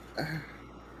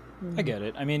 I get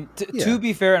it. I mean, to yeah,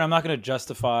 be fair, and I'm not going to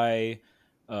justify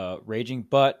raging,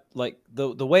 but like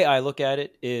the way I look at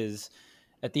it is,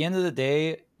 at the end of the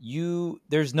day,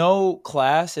 there's no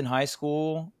class in high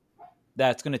school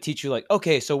that's going to teach you like,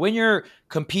 okay, so when you're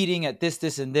competing at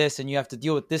this and this, and you have to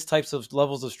deal with this types of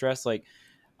levels of stress, like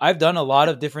I've done a lot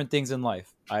of different things in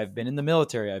life. I've been in the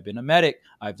military. I've been a medic.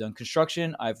 I've done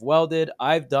construction. I've welded.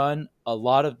 I've done a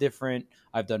lot of different.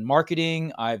 I've done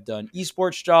marketing. I've done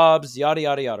esports jobs, yada,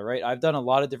 yada, yada, right? I've done a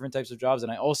lot of different types of jobs.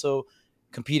 And I also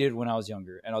competed when I was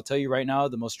younger. And I'll tell you right now,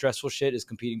 the most stressful shit is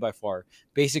competing by far.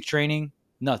 Basic training,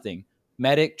 nothing.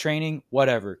 Medic training,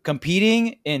 whatever.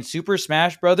 Competing in Super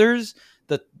Smash Brothers,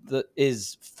 the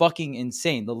is fucking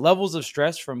insane. The levels of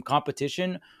stress from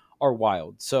competition are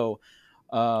wild. So,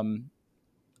 um,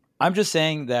 I'm just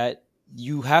saying that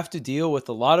you have to deal with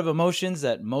a lot of emotions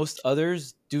that most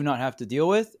others do not have to deal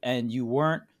with, and you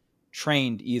weren't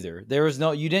trained either. There was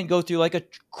no, you didn't go through like a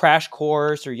crash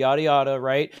course or yada yada,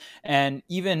 right? And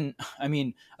even, I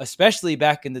mean, especially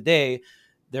back in the day,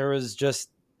 there was just,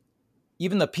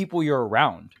 even the people you're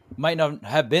around might not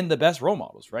have been the best role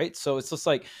models, right? So it's just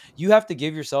like, you have to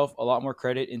give yourself a lot more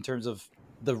credit in terms of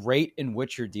the rate in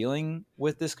which you're dealing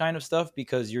with this kind of stuff,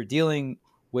 because you're dealing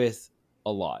with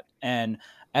a lot. And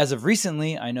as of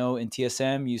recently, I know in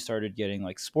TSM you started getting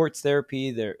like sports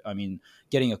therapy there. I mean,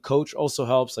 getting a coach also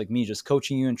helps, like me just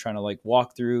coaching you and trying to like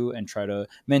walk through and try to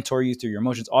mentor you through your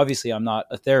emotions. Obviously, I'm not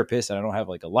a therapist and I don't have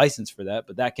like a license for that,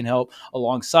 but that can help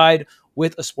alongside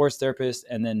with a sports therapist.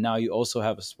 And then now you also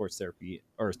have a sports therapy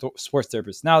or sports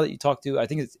therapist now that you talk to. I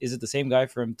think is it the same guy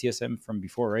from TSM from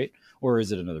before, right? Or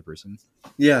is it another person?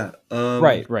 Yeah.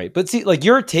 Right. But see, like,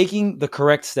 you're taking the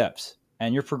correct steps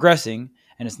and you're progressing,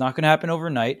 and it's not going to happen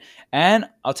overnight. And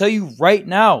I'll tell you right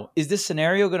now, is this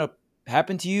scenario going to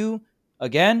happen to you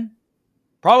again?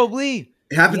 Probably.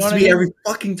 It happens to me every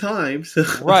fucking time. So.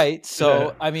 Right.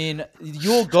 So, I mean,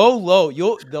 you'll go low.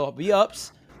 There'll be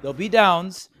ups, there'll be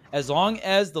downs, as long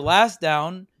as the last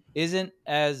down isn't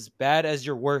as bad as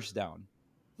your worst down,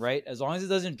 right? As long as it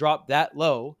doesn't drop that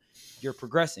low, you're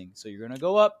progressing. So you're going to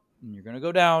go up and you're going to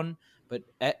go down. But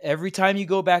every time you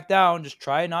go back down, just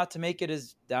try not to make it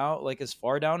as down, like as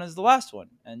far down as the last one.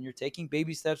 And you're taking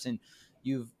baby steps, and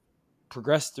you've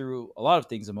progressed through a lot of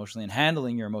things emotionally and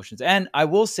handling your emotions. And I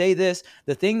will say this,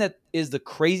 the thing that is the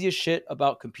craziest shit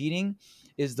about competing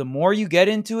is the more you get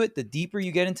into it, the deeper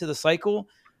you get into the cycle,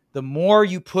 the more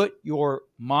you put your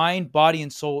mind, body,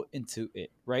 and soul into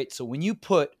it, right? So when you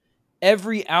put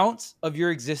every ounce of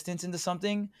your existence into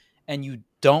something and you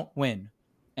don't win,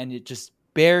 and it just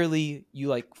barely, you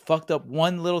like fucked up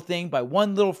one little thing by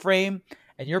one little frame,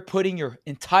 and you're putting your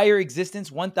entire existence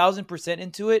 1000%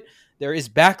 into it, there is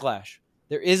backlash.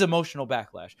 There is emotional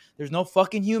backlash. There's no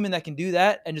fucking human that can do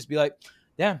that and just be like,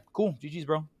 damn, cool, GG's,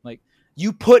 bro. Like,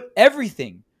 you put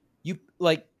everything, you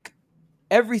like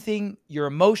everything, your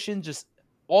emotions, just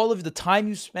all of the time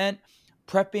you spent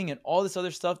prepping and all this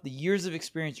other stuff, the years of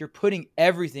experience, you're putting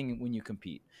everything when you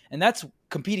compete. And that's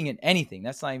competing in anything.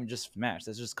 That's not even just Smash.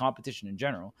 That's just competition in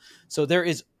general. So there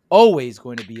is always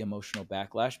going to be emotional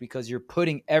backlash because you're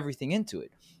putting everything into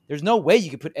it. There's no way you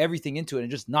can put everything into it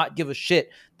and just not give a shit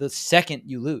the second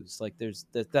you lose. Like,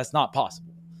 that's not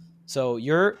possible. So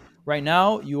right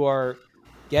now you are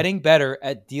getting better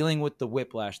at dealing with the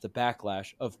whiplash, the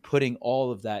backlash of putting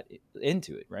all of that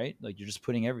into it, right? Like, you're just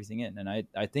putting everything in. And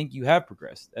I think you have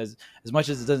progressed as much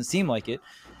as it doesn't seem like it.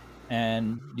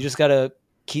 And you just got to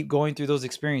keep going through those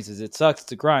experiences. It sucks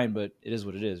to grind, but it is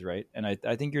what it is, right? And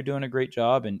I think you're doing a great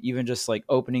job. And even just like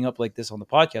opening up like this on the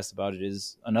podcast about it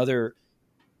is another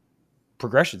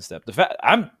progression step. The fact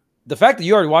that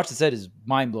you already watched the set is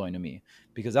mind blowing to me,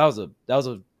 because that was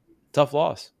a tough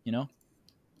loss, you know?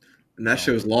 And that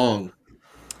show was long.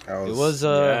 It was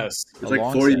yes. It was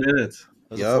like 40 minutes.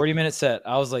 It was a 40-minute set.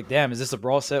 I was like, damn, is this a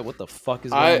brawl set? What the fuck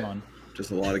is going on?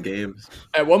 Just a lot of games.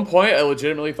 At one point, I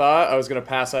legitimately thought I was going to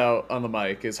pass out on the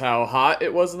mic, is how hot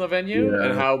it was in the venue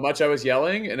and how much I was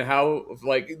yelling and how,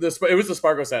 like, it was the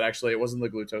Spargo set, actually. It wasn't the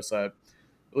Gluto set.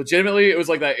 Legitimately, it was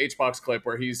like that H-Box clip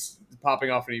where he's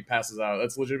popping off and he passes out.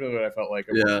 That's legitimately what I felt like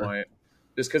at one point.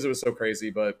 Just because it was so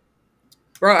crazy. But,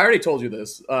 bro, I already told you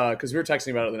this because we were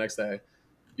texting about it the next day.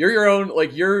 You're your own,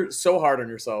 like, you're so hard on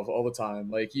yourself all the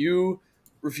time. Like, you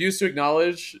refuse to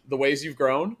acknowledge the ways you've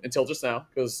grown until just now,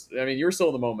 because I mean, you were still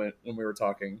in the moment when we were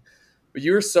talking, but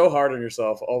you were so hard on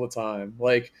yourself all the time.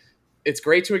 Like, it's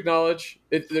great to acknowledge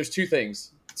it. There's two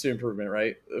things to improvement,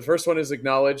 right? The first one is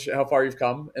acknowledge how far you've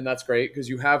come, and that's great because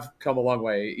you have come a long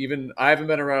way. Even I haven't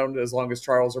been around as long as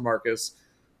Charles or Marcus,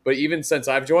 but even since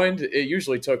I've joined, it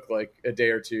usually took like a day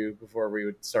or two before we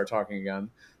would start talking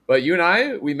again. But you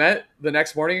and we met the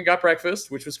next morning and got breakfast,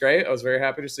 which was great. I was very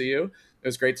happy to see you. It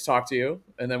was great to talk to you.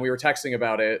 And then we were texting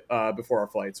about it before our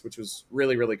flights, which was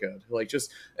really, really good. Like,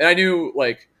 and I knew,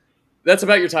 like, that's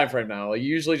about your time frame now. Like, you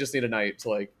usually just need a night to,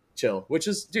 like, chill, which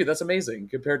is, dude, that's amazing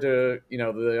compared to, you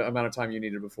know, the amount of time you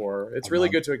needed before. It's really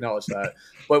good to acknowledge that.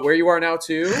 But where you are now,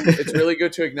 too, it's really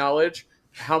good to acknowledge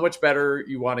how much better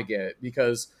you want to get,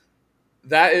 because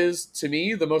that is, to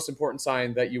me, the most important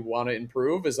sign that you want to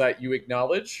improve, is that you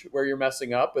acknowledge where you're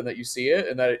messing up and that you see it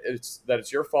and that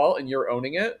it's your fault and you're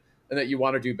owning it and that you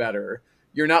want to do better.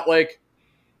 You're not like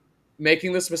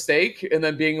making this mistake and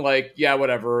then being like, yeah,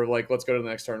 whatever, like, let's go to the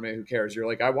next tournament, who cares? You're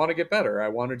like, I want to get better. I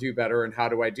want to do better. And how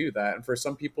do I do that? And for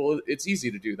some people, it's easy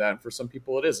to do that. And for some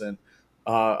people, it isn't.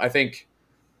 I think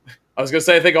all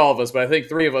of us, but I think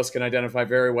three of us can identify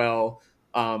very well.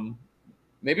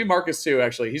 Maybe Marcus too,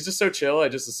 actually. He's just so chill. I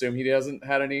just assume he hasn't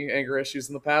had any anger issues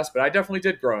in the past, but I definitely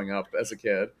did growing up as a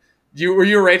kid. Were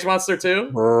you a rage monster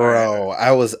too? Bro,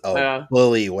 I was a Yeah.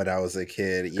 bully when I was a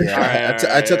kid. Yeah,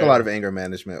 I took a lot of anger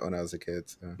management when I was a kid.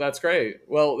 So. That's great.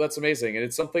 Well, that's amazing, and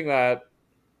it's something that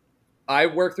I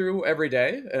work through every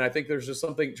day. And I think there's just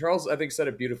something Charles, I think, said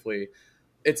it beautifully.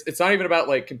 It's not even about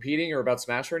like competing or about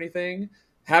Smash or anything.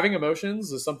 Having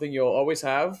emotions is something you'll always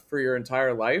have for your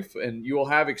entire life, and you will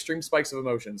have extreme spikes of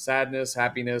emotion: sadness,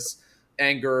 happiness,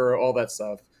 anger, all that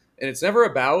stuff. And it's never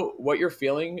about what you're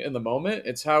feeling in the moment.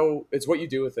 It's what you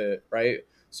do with it, right?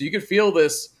 So you could feel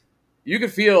this, you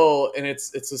could feel, and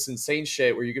it's this insane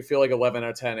shit where you could feel like 11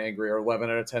 out of 10 angry or 11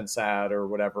 out of 10 sad or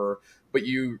whatever, but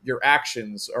your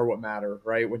actions are what matter,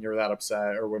 right? When you're that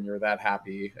upset or when you're that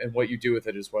happy, and what you do with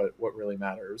it is what really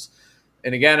matters.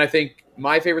 And again, I think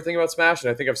my favorite thing about Smash, and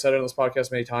I think I've said it on this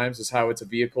podcast many times, is how it's a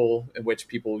vehicle in which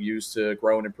people use to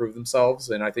grow and improve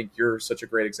themselves. And I think you're such a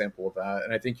great example of that.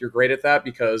 And I think you're great at that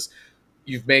because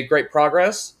you've made great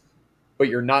progress, but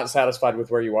you're not satisfied with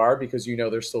where you are because you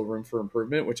know there's still room for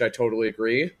improvement, which I totally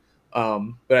agree.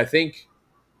 But I think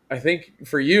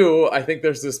for you, I think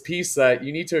there's this piece that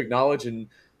you need to acknowledge and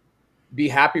be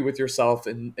happy with yourself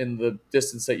in the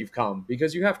distance that you've come,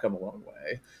 because you have come a long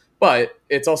way. But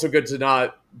it's also good to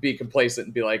not be complacent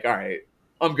and be like, all right,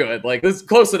 I'm good. Like, this is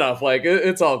close enough. Like,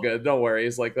 it's all good. No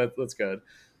worries. Like, that's good.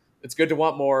 It's good to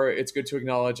want more. It's good to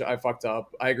acknowledge I fucked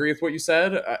up. I agree with what you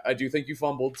said. I do think you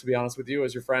fumbled, to be honest with you,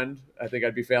 as your friend. I think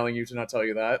I'd be failing you to not tell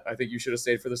you that. I think you should have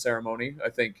stayed for the ceremony.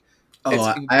 I think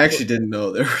Oh, I actually didn't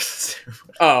know there was a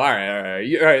ceremony. Oh, all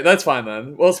right. All right, that's fine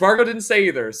then. Well, Spargo didn't say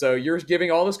either, so you're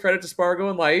giving all this credit to Spargo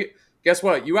and Light. Guess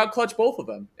what? You out-clutched both of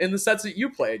them in the sets that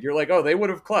you played. You're like, oh, they would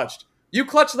have clutched. You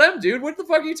clutched them, dude. What the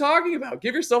fuck are you talking about?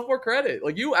 Give yourself more credit.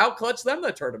 Like, you out-clutched them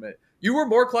that tournament. You were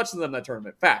more clutch than them that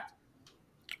tournament. Fact.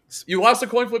 You lost a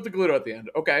coin flip to Gluto at the end.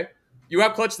 Okay. You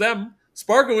out-clutched them.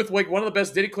 Spargo with, like, one of the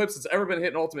best Diddy clips that's ever been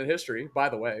hit in Ultimate history, by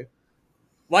the way.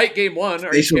 Light game one.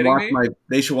 Are you kidding me?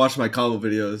 They should watch my combo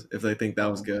videos if they think that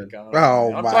was good. God,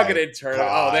 oh, I'm talking internal.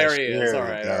 Oh, there he is. All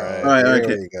right.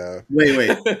 Okay. We go.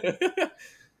 Wait.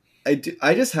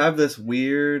 I just have this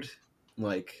weird,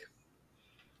 I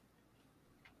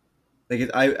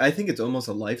think it's almost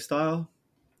a lifestyle.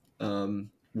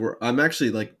 Where I'm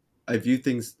actually like, I view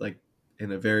things like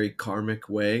in a very karmic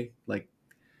way. Like,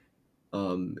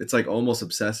 it's like almost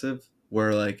obsessive.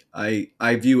 Where like I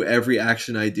view every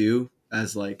action I do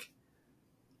as like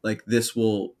this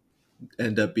will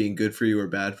end up being good for you or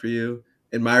bad for you.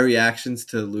 And my reactions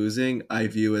to losing, I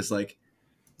view as like,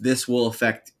 this will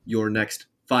affect your next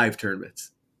 5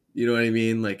 tournaments. You know what I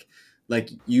mean? Like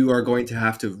you are going to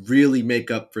have to really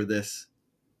make up for this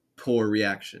poor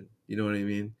reaction. You know what I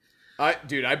mean? I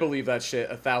believe that shit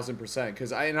 1,000%.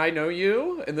 Because I know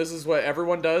you, and this is what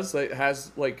everyone does that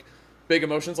has like big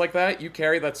emotions like that. You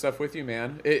carry that stuff with you,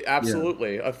 man. It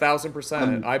absolutely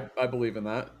 1,000%. I believe in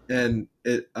that. And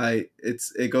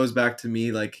it goes back to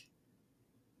me like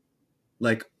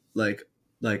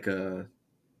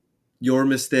your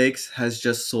mistakes has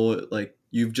just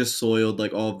you've just soiled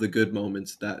like all of the good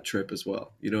moments that trip as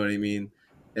well. You know what I mean?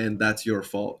 And that's your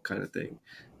fault kind of thing.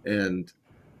 And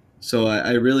so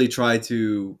I really try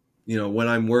to, when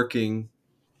I'm working,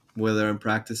 whether I'm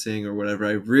practicing or whatever,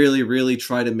 I really, really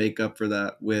try to make up for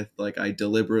that with like, I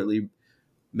deliberately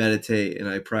meditate and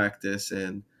I practice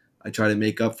and I try to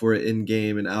make up for it in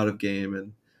game and out of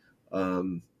game.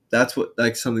 And that's what,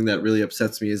 like, something that really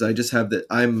upsets me is I just have that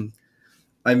I'm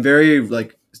very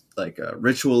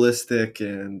ritualistic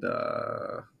and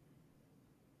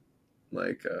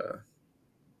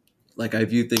I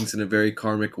view things in a very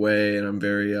karmic way, and I'm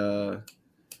very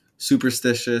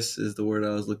superstitious is the word I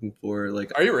was looking for.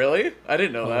 Like, are you really? I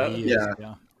didn't know that.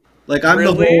 Yeah. Like, I'm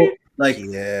really? The whole like.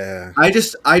 Yeah.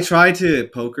 I try to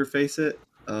poker face it,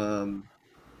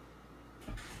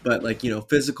 but like,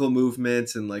 physical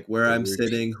movements and like where I'm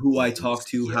sitting, who I talk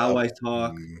to, how I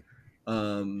talk.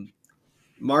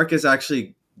 Marcus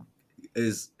actually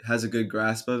has a good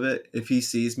grasp of it. If he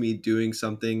sees me doing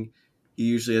something, he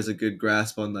usually has a good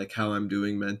grasp on like how I'm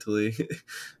doing mentally.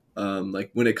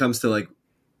 Like when it comes to like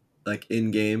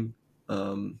in game,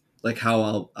 like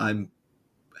how I'm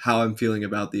feeling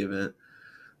about the event.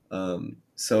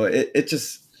 So it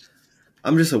just,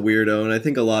 I'm just a weirdo, and I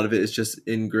think a lot of it is just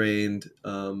ingrained,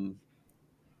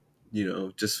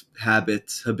 just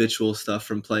habits, habitual stuff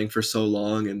from playing for so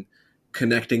long and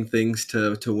connecting things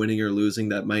to winning or losing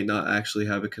that might not actually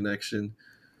have a connection.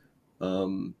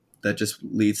 That just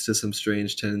leads to some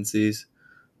strange tendencies.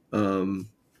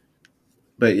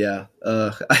 But yeah,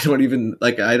 I don't even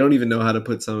know how to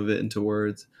put some of it into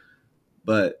words,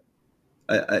 but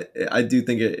I do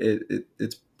think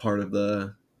it's part of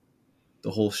the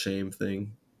whole shame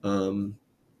thing.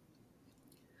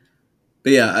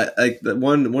 but yeah,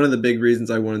 one of the big reasons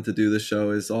I wanted to do the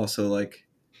show is also like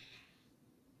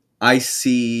I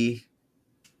see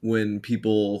when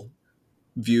people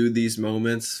view these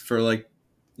moments for like,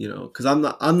 because I'm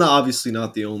not obviously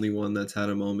not the only one that's had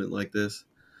a moment like this.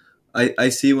 I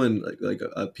see when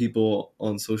people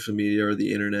on social media or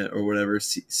the internet or whatever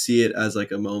see it as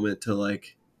like a moment to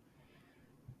like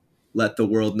let the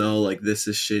world know like this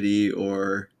is shitty,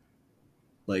 or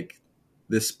like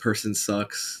this person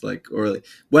sucks, like, or like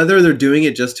whether they're doing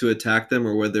it just to attack them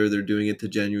or whether they're doing it to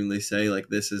genuinely say like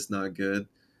this is not good.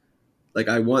 Like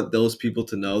I want those people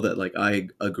to know that like I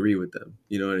agree with them.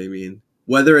 You know what I mean?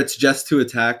 Whether it's just to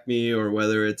attack me or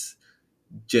whether it's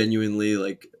genuinely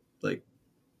like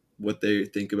what they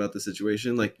think about the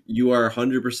situation. Like you are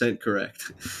 100%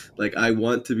 correct. Like I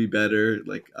want to be better.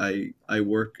 Like I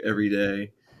work every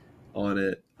day on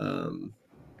it.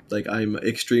 Like I'm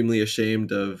extremely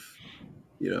ashamed of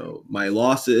my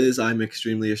losses. I'm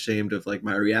extremely ashamed of like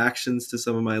my reactions to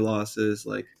some of my losses.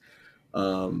 Like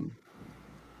um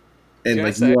and Can I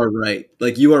like say? you are right.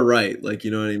 Like you are right. Like you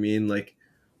know what I mean? Like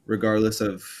regardless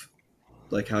of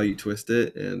like how you twist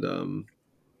it. And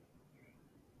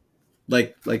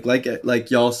like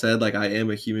y'all said, like I am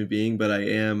a human being, but I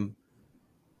am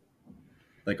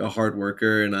like a hard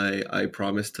worker, and I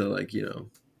promise to like You're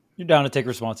down to take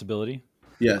responsibility.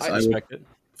 yes, I I will Respect it.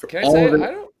 for can I all say of it,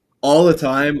 I don't. all the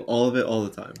time, all of it, all the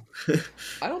time.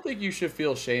 I don't think you should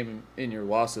feel shame in your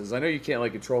losses. I know you can't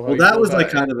like control how Well, you that feel was like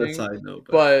about kind of a anything, side note,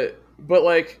 but but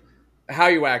like how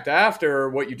you act after,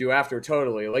 what you do after,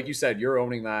 totally. Like you said, you're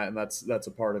owning that, and that's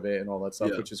a part of it, and all that stuff,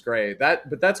 yeah, which is great. But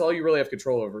that's all you really have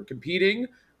control over. Competing,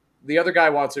 the other guy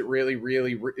wants it really,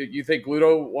 really. You think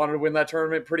Gluto wanted to win that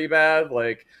tournament pretty bad?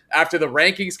 Like after the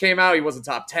rankings came out, he wasn't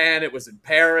top 10. It was in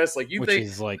Paris. Like you Which think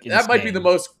is like that might be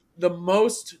insane. the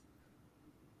most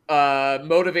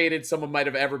motivated someone might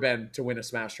have ever been to win a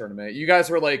Smash tournament. You guys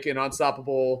were like an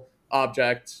unstoppable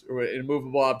object, or an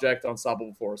immovable object,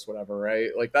 unstoppable force, whatever, right?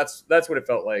 Like that's what it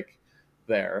felt like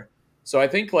there. So I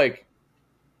think like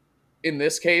in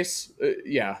this case,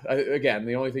 again,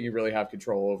 the only thing you really have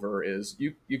control over is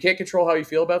you can't control how you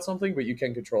feel about something, but you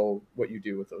can control what you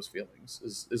do with those feelings.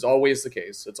 Is always the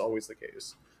case. It's always the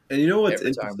case and you know what's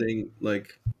every time. interesting?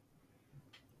 Like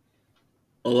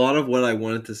a lot of what I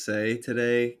wanted to say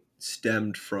today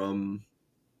stemmed from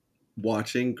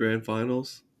watching grand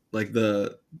finals. Like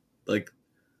like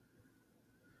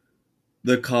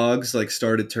the cogs like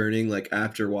started turning like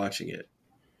after watching it,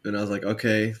 and I was like,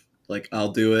 okay, like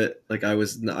I'll do it. Like I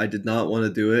did not want to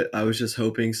do it. I was just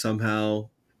hoping somehow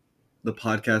the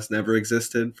podcast never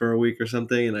existed for a week or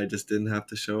something, and I just didn't have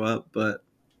to show up. But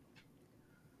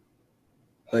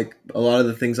like a lot of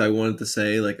the things I wanted to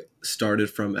say like started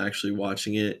from actually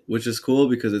watching it, which is cool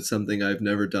because it's something I've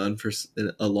never done for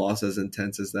a loss as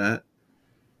intense as that.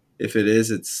 If it is,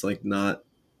 it's like not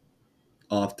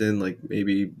often, like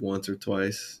maybe once or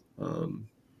twice.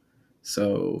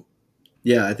 So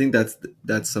yeah, I think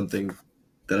that's something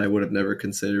that I would have never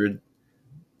considered.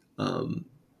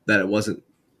 That it wasn't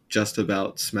just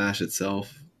about Smash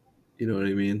itself. You know what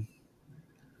I mean?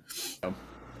 Uh,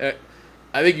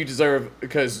 I think you deserve,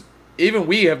 because even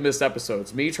we have missed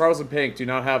episodes. Me, Charles, and Pink do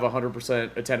not have a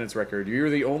 100% attendance record. You're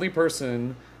the only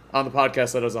person on the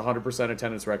podcast that has a 100%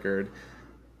 attendance record.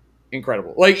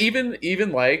 Incredible. Like even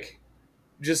like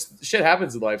just shit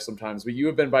happens in life sometimes, but you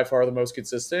have been by far the most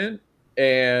consistent.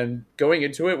 And going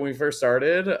into it when we first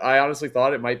started, I honestly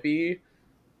thought it might be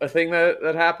a thing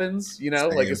that happens,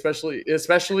 like Same.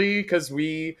 especially because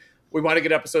we want to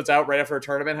get episodes out right after a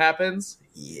tournament happens,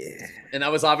 Yeah. and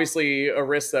that was obviously a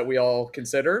risk that we all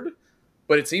considered.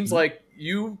 But it seems like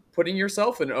you putting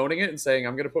yourself and owning it and saying,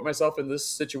 I'm going to put myself in this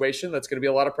situation that's going to be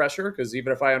a lot of pressure, because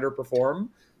even if I underperform,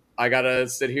 I got to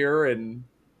sit here and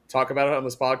talk about it on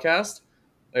this podcast.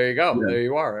 There you go. Yeah. There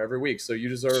you are every week. So you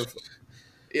deserve.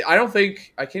 I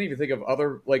can't even think of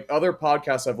other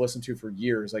podcasts I've listened to for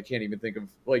years. I can't even think of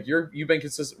like you've been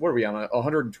consistent. What are we on?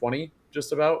 120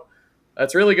 just about.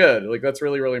 That's really good. Like that's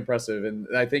really, really impressive. And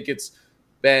I think it's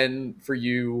been for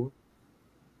you.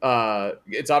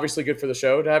 It's obviously good for the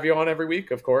show to have you on every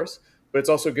week, of course, but it's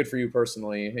also good for you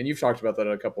personally. And you've talked about that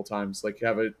a couple times, like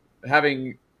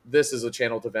having this as a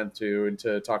channel to vent to and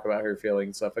to talk about how you're feeling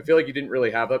and stuff. I feel like you didn't really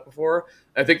have that before.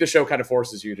 I think the show kind of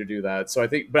forces you to do that. So I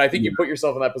think you put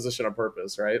yourself in that position on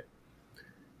purpose, right?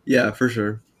 Yeah, for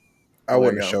sure. I Well, there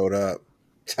wouldn't you have go. showed up.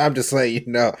 I'm just letting you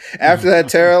know. After that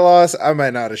Tera loss, I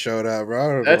might not have showed up, bro. I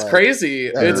would've been That's like, crazy.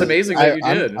 It's amazing that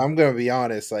you did. I'm gonna be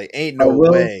honest. Like, ain't I no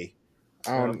will. way.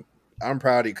 I'm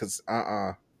proud of you because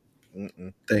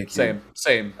Thank you.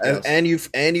 Same. Yeah. And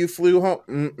you flew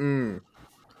home.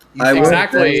 I will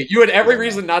Exactly. say, You had every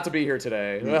reason not to be here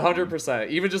today. 100%.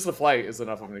 Even just the flight is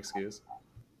enough of an excuse.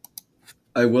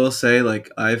 I will say, like,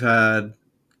 I've had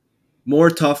more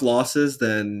tough losses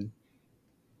than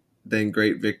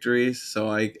great victories. So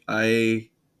I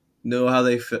know how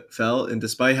they felt, and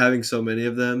despite having so many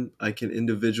of them, I can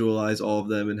individualize all of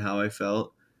them and how I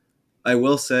felt. I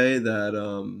will say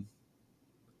that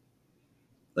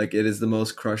like it is the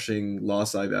most crushing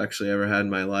loss I've actually ever had in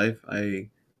my life. I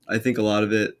think a lot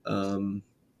of it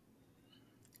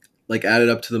like added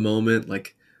up to the moment,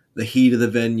 like the heat of the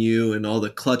venue and all the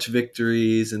clutch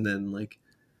victories, and then like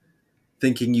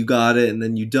thinking you got it and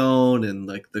then you don't, and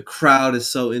like the crowd is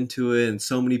so into it and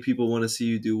so many people want to see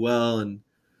you do well, and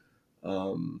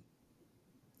um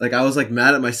like I was like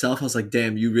mad at myself. I was like,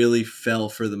 damn, you really fell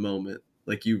for the moment.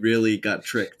 Like you really got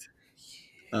tricked.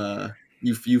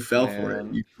 You fell for it.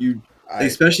 Man. You I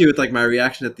especially with like my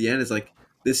reaction at the end is like,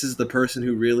 this is the person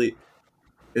who really,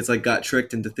 it's like got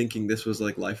tricked into thinking this was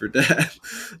like life or death.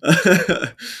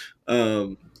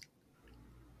 um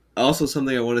Also,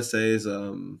 something I want to say is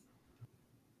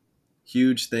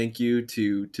huge thank you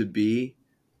to B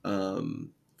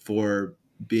for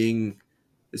being,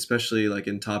 especially like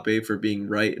in top 8, for being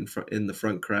right in front in the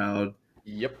front crowd,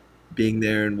 Yep. being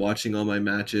there and watching all my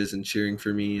matches and cheering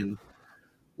for me and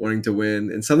wanting to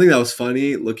win. And something that was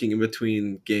funny looking in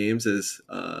between games is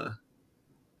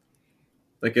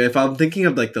like if I'm thinking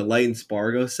of like the Light and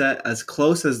Spargo set, as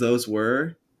close as those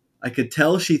were, I could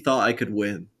tell she thought I could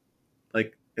win.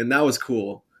 Like, and that was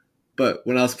cool. But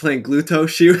when I was playing Gluto,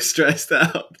 she was stressed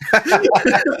out.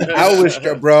 I was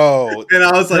bro. And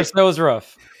I was like, First, that was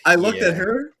rough. I looked at Yeah.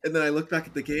 her, and then I looked back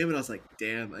at the game, and I was like,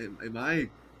 damn, am I?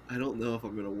 I don't know if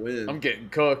I'm gonna win. I'm getting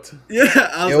cooked. Yeah,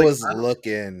 I was It like, was wow.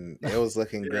 looking Yeah.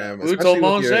 grim, Luto especially with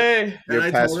Manger. And your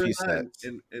I past told her few that, sets.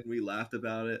 and we laughed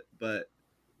about it. But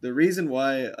the reason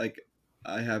why, like,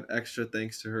 I have extra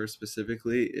thanks to her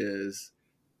specifically is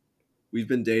we've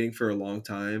been dating for a long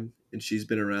time, and she's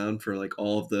been around for like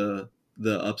all of the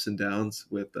ups and downs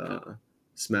with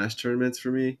Smash tournaments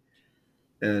for me,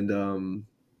 and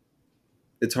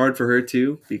it's hard for her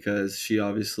too because she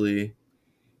obviously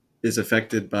is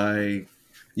affected by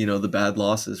the bad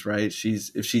losses, right?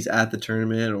 She's if she's at the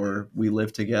tournament or we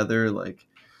live together, like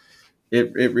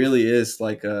it really is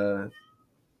like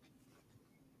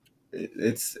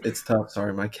it's tough.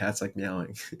 Sorry, my cat's like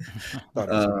meowing. Thought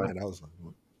it was uh mine. I was like,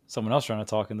 Someone else trying to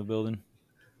talk in the building.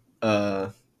 uh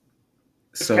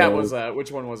Which cat so was that?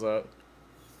 Which one was that?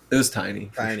 it was Tiny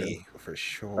for tiny for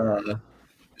sure. sure.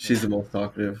 She's the most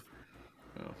talkative,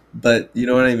 Oh. but you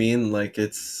know what I mean, like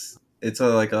it's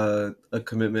a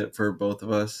commitment for both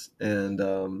of us,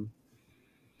 and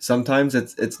sometimes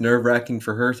it's nerve-wracking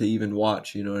for her to even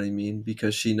watch, you know what I mean,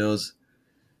 because she knows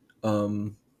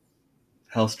um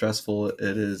how stressful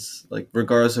it is, like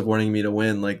regardless of wanting me to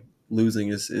win, like losing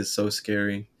is so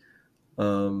scary.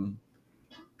 um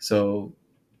so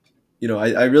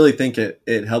I really think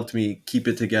it helped me keep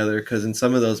it together, because in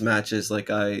some of those matches, like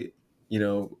I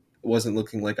wasn't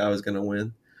looking like I was gonna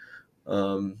win.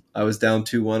 I was down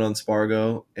 2-1 on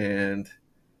Spargo, and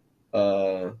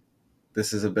uh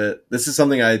this is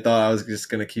something I thought I was just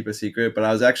gonna keep a secret, but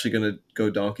I was actually gonna go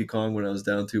Donkey Kong when I was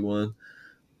down 2-1.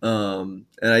 And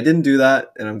I didn't do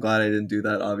that, and I'm glad I didn't do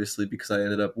that, obviously, because I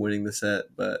ended up winning the set.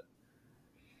 But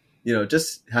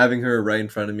just having her right in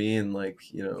front of me, and like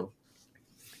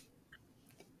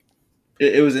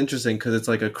it was interesting because it's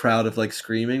like a crowd of like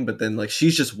screaming, but then like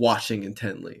she's just watching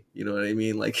intently. You know what I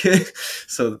mean? Like,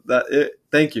 so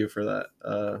thank you for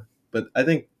that. But I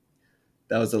think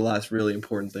that was the last really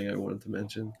important thing I wanted to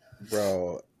mention.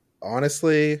 Bro,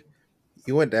 honestly,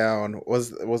 you went down. Was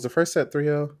the first set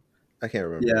 3-0? I can't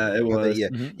remember. Yeah, it I think, was. yeah.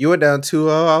 Mhm. You went down 2-0.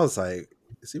 I was like,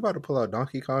 is he about to pull out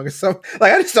Donkey Kong or something?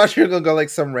 Like I just thought you were gonna go like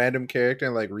some random character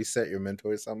and like reset your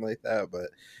mentor or something like that. But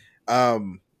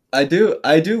I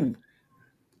do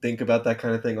think about that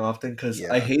kind of thing often, because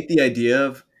I yeah. hate the idea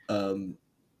of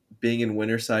being in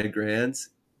Winterside Grands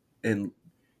and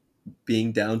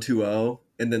being down 2-0,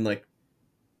 and then like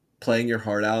playing your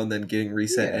heart out and then getting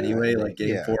reset Yeah. anyway, like game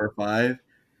Yeah. 4 or 5,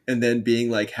 and then being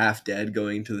like half dead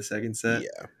going to the second set.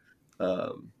 Yeah.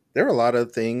 Um, There were a lot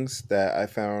of things that I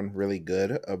found really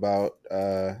good about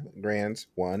Grands.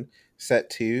 One, set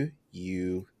two,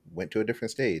 you went to a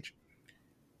different stage.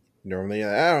 Normally,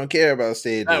 I don't care about That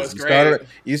stages. was great.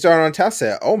 You started on top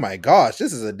set. Oh my gosh,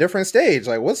 this is a different stage.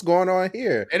 Like, what's going on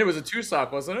here? And it was a two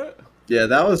sock, wasn't it? yeah,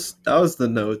 that was the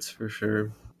notes for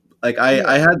sure. Like I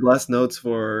Yeah, had less notes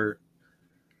for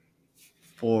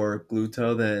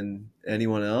Gluto than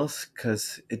anyone else,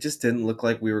 because it just didn't look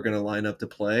like we were going to line up to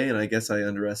play, and I guess I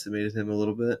underestimated him a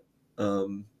little bit.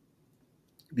 Um,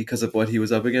 because of what he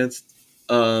was up against.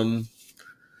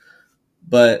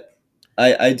 But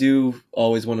I do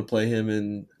always want to play him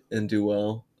and do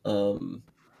well.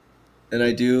 And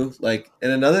I do like,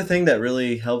 and another thing that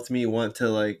really helped me want to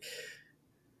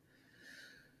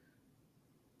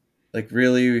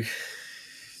really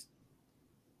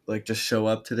like just show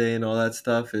up today and all that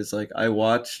stuff is like I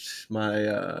watched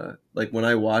my like when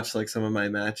I watched like some of my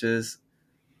matches,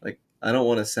 like I don't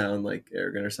want to sound like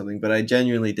arrogant or something, but I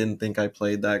genuinely didn't think I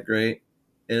played that great.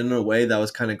 And in a way that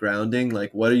was kind of grounding.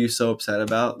 Like, what are you so upset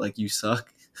about? Like, you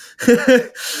suck,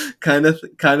 kind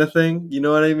of thing. You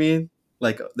know what I mean?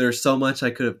 Like, there's so much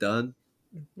I could have done,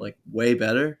 like way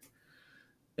better,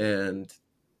 and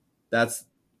that's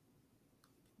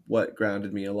what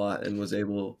grounded me a lot and was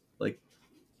able like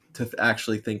to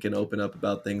actually think and open up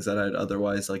about things that I'd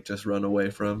otherwise like just run away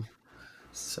from.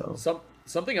 So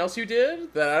Something else you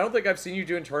did that I don't think I've seen you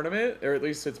do in tournament, or at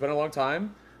least it's been a long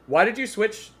time. Why did you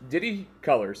switch Diddy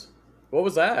colors? What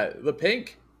was that? The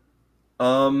pink.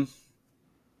 um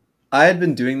I had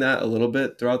been doing that a little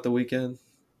bit throughout the weekend.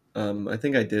 I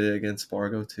think I did it against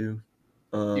Fargo too.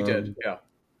 You did, um yeah.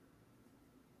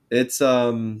 it's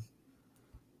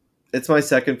it's my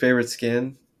second favorite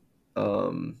skin.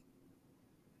 um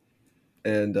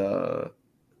and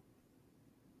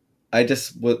I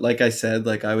just what like I said,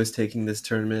 like I was taking this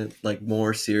tournament like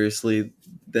more seriously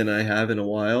than I have in a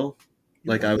while.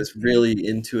 Like I was really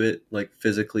into it, like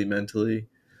physically, mentally,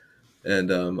 and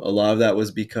a lot of that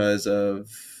was because of,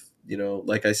 you know,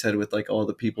 like I said, with like all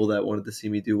the people that wanted to see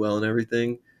me do well and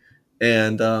everything.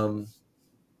 And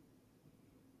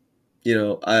you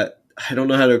know, I don't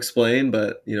know how to explain,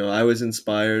 but you know, I was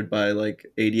inspired by like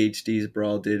ADHD's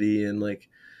Brawl Diddy, and like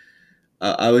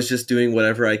I was just doing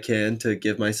whatever I can to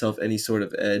give myself any sort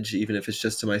of edge, even if it's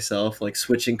just to myself, like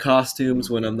switching costumes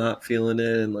when I'm not feeling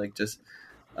it, and like just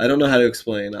I don't know how to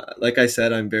explain. Like I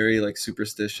said, I'm very like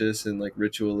superstitious and like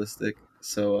ritualistic.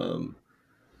 So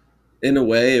in a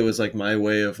way, it was like my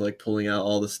way of like pulling out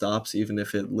all the stops, even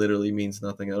if it literally means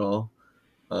nothing at all.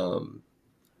 Um,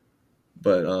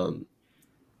 but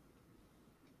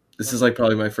This is like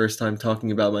probably my first time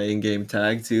talking about my in-game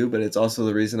tag too, but it's also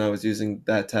the reason I was using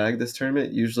that tag this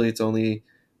tournament. Usually it's only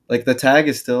like the tag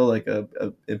is still like a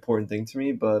important thing to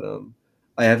me, but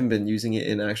I haven't been using it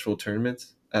in actual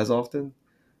tournaments as often.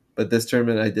 But this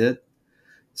tournament I did.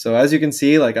 So as you can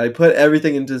see, like I put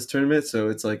everything into this tournament, so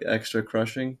it's like extra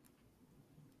crushing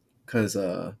because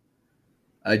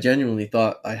I genuinely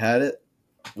thought I had it,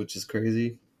 which is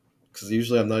crazy because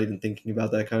usually I'm not even thinking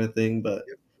about that kind of thing, but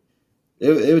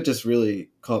it just really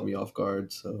caught me off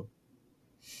guard. So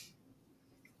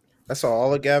I saw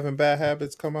all of Gavin bad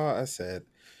habits come out. I said,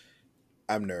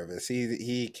 I'm nervous.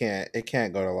 He can't. It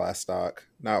can't go to last stock.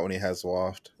 Not when he has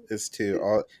Waft. It's too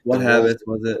all the what rolls. habits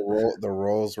was it? The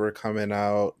rolls were coming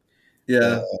out.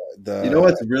 The Yeah. You know the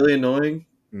what's really annoying?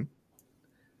 hmm?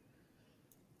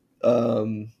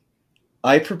 Um,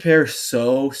 I prepare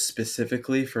so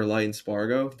specifically for Light and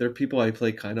Spargo. They're people I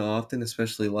play kind of often,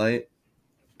 especially Light.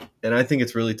 And I think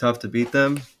it's really tough to beat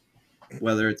them,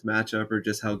 whether it's matchup or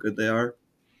just how good they are.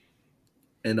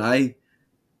 And I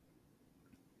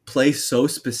play so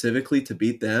specifically to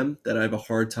beat them that I have a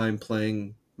hard time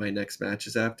playing my next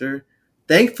matches after.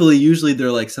 Thankfully, usually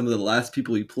they're like some of the last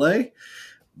people we play,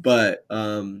 but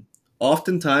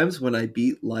oftentimes when I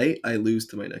beat Light, I lose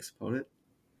to my next opponent.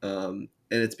 And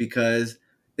it's because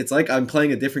it's like I'm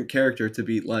playing a different character to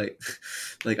beat Light.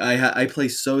 Like I play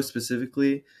so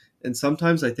specifically, and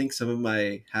sometimes I think some of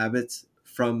my habits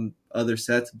from other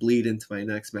sets bleed into my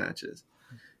next matches.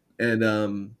 And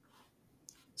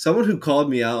someone who called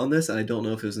me out on this, and I don't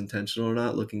know if it was intentional or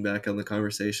not, looking back on the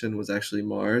conversation, was actually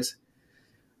Mars,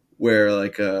 where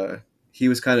like he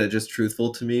was kind of just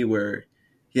truthful to me, where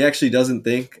he actually doesn't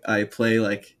think I play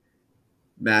like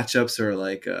matchups or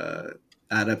like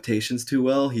adaptations too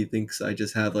well. He thinks I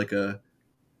just have like a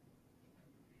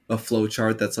flow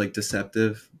chart that's like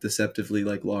deceptively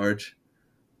like large,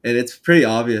 and it's pretty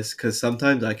obvious because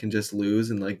sometimes I can just lose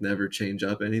and like never change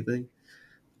up anything.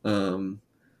 Um,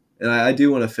 and I do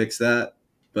want to fix that,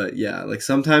 but yeah, like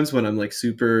sometimes when I'm like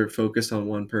super focused on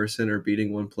one person or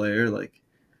beating one player, like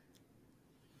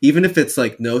even if it's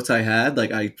like notes I had,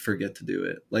 like I forget to do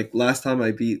it. Like last time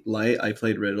I beat Light, I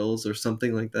played riddles or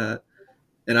something like that,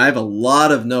 and I have a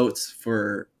lot of notes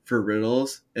for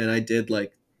riddles, and I did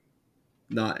like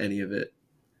not any of it,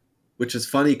 which is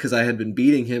funny because I had been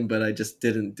beating him, but I just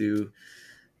didn't do.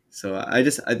 So I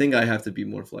think I have to be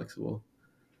more flexible.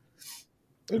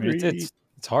 I mean, Agreed.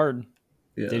 it's hard.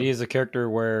 Yeah, Diddy is a character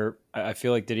where I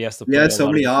feel like Diddy has to he play has a so lot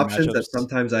of many different options that matchups.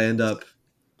 sometimes I end up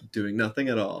doing nothing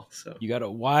at all. So You got a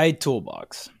wide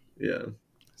toolbox. yeah,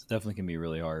 definitely can be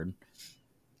really hard.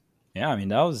 Yeah, I mean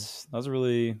that was a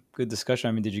really good discussion.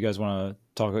 I mean, did you guys want to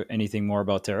talk anything more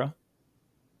about Tera?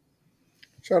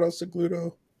 Shout outs to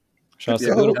Gluto. Shout out to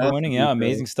Yeah, Gluto shout for out winning. to Yeah, Gluto.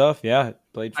 amazing stuff. Yeah,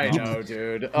 played I phenomenal.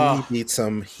 know, dude.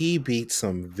 He beat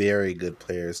some very good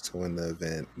players to win the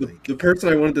event. The person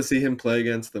I wanted to see him play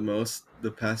against the most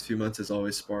the past few months is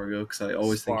always Spargo, because I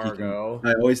always think he can. Spargo.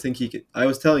 I always think he can. I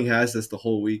was telling Haz this the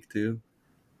whole week too,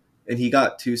 and he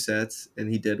got 2 sets and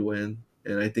he did win,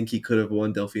 and I think he could have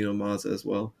won Delfino Mazza as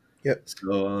well. Yep.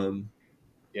 So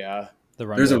Yeah.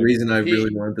 there's a reason I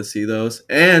really wanted to see those,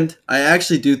 and I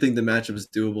actually do think the matchup is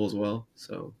doable as well.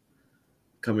 So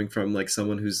coming from like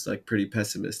someone who's like pretty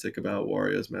pessimistic about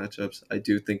Wario's matchups, I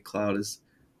do think Cloud is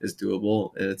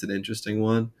doable, and it's an interesting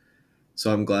one.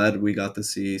 So I'm glad we got to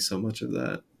see so much of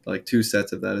that. Like 2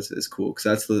 sets of that is cool, because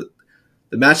that's the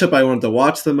matchup I wanted to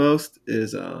watch the most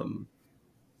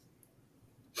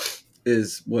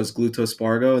was Gluto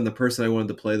Spargo, and the person I wanted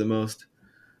to play the most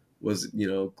was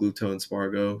Gluto and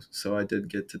Spargo. So I did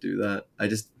get to do that. I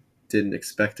just didn't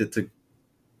expect it to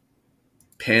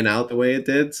pan out the way it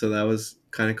did, so that was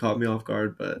kind of caught me off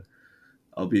guard. But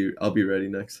I'll be ready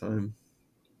next time.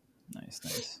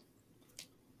 Nice.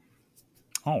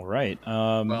 All right.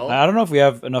 Well, I don't know if we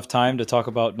have enough time to talk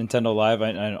about Nintendo Live.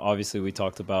 I obviously we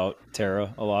talked about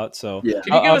Tera a lot. So yeah.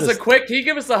 Can you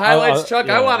give us the highlights, Chuck?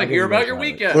 I want to hear about your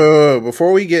weekend. Wait,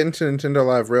 before we get into Nintendo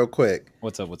Live, real quick.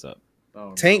 What's up?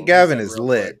 Oh, Tank Gavin is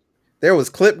lit. Quick. There was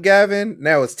Clip Gavin.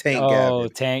 Now it's Tank Gavin. Oh,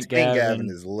 Tank Gavin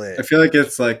is lit. I feel like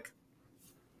it's like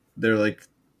they're like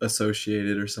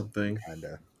associated or something.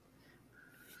 Kinda.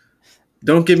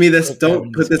 Don't give me this.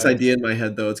 Don't put this idea in my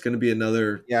head, though. It's going to be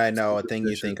another. Yeah, I know. A thing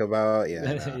you think about. Yeah.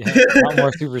 Not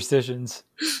more superstitions.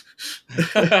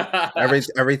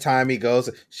 every time he goes,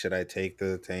 should I take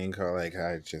the tank? Or like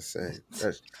I just say,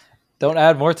 don't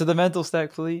add more to the mental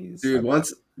stack, please. Dude,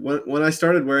 when I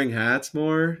started wearing hats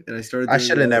more, and I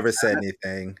should have never said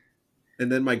anything.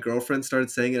 And then my girlfriend started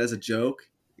saying it as a joke,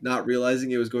 not realizing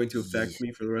it was going to affect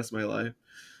me for the rest of my life.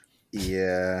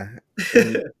 Yeah.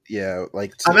 Yeah,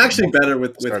 like I'm actually better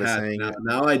with hats now.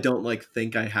 Now I don't like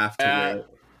think I have to wear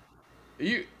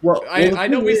it. I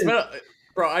know we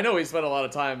spent a lot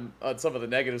of time on some of the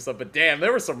negative stuff, but damn,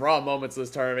 there were some raw moments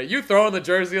this tournament. You throwing the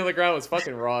jersey on the ground was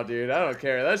fucking raw, dude. I don't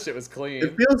care. That shit was clean.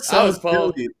 It feels so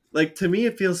silly. Like, to me,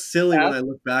 it feels silly when I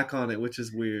look back on it, which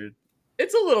is weird.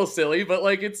 It's a little silly, but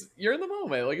like you're in the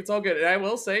moment. Like, it's all good. And I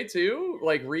will say too,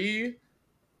 like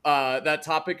that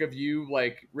topic of you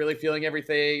like really feeling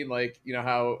everything, like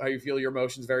how you feel your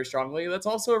emotions very strongly, that's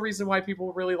also a reason why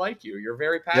people really like you. You're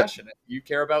very passionate. Yep. You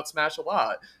care about Smash a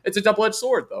lot. It's a double-edged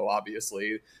sword, though.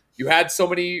 Obviously, you had so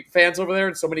many fans over there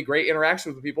and so many great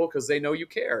interactions with people because they know you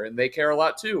care and they care a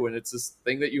lot too, and it's this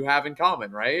thing that you have in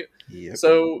common, right? Yep.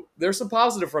 So there's some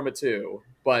positive from it too,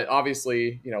 but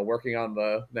obviously working on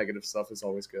the negative stuff is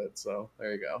always good. So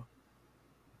there you go.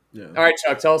 Yeah. All right,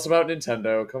 Chuck, tell us about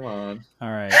Nintendo. Come on. All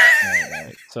right.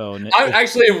 So I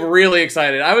actually am really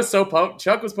excited. I was so pumped.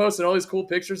 Chuck was posting all these cool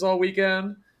pictures all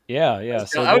weekend. Yeah.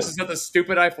 I was just at the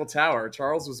stupid Eiffel Tower.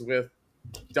 Charles was with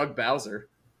Doug Bowser.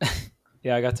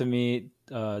 Yeah, I got to meet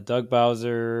Doug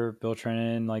Bowser, Bill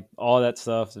Trennan, like all that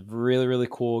stuff. It's really, really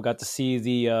cool. Got to see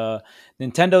the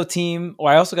Nintendo team.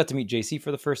 I also got to meet JC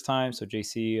for the first time. So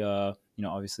JC,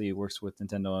 obviously works with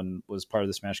Nintendo and was part of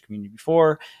the Smash community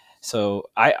before. So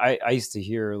I used to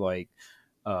hear like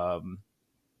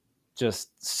just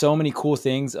so many cool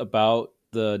things about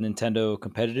the Nintendo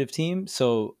competitive team.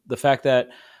 So the fact that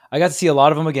I got to see a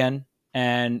lot of them again,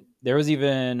 and there was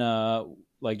even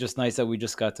like just nights that we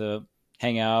just got to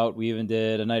hang out. We even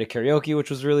did a night of karaoke,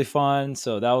 which was really fun.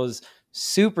 So that was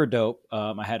super dope.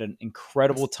 I had an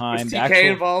incredible time. Was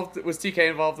TK involved? Was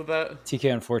TK involved with that?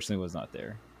 TK unfortunately was not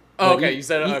there. Oh, okay, you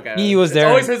said okay. He was there.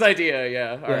 It's always his idea,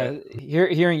 yeah. All right.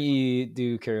 Hearing E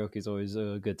do karaoke is always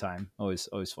a good time. Always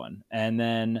fun. And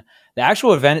then the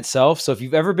actual event itself. So if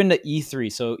you've ever been to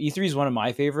E3, so E3 is one of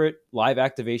my favorite live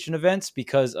activation events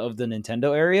because of the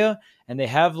Nintendo area, and they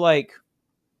have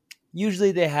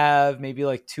usually they have maybe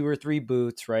like 2 or 3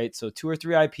 booths, right? So 2 or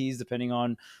 3 IPs depending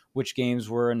on which games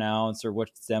were announced or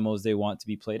what demos they want to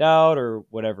be played out or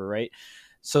whatever, right?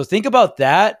 So think about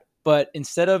that. But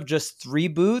instead of just 3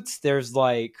 booths, there's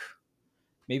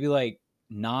maybe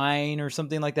 9 or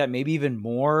something like that, maybe even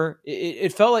more.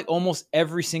 It felt like almost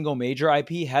every single major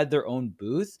IP had their own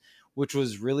booth, which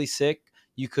was really sick.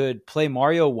 You could play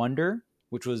Mario Wonder,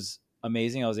 which was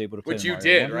amazing. I was able to play Which you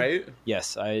did, Wonder. Right?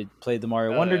 Yes, I played the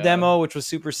Mario Wonder demo, which was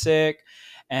super sick.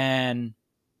 And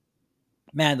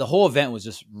man, the whole event was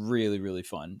just really, really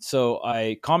fun. So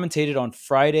I commentated on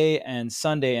Friday and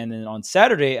Sunday, and then on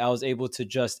Saturday, I was able to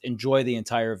just enjoy the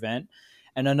entire event.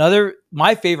 And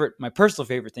my personal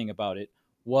favorite thing about it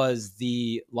was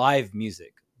the live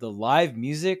music. The live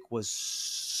music was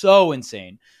so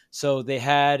insane. So they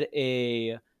had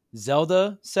a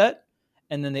Zelda set,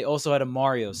 and then they also had a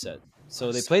Mario set.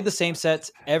 So they played the same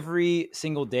sets every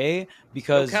single day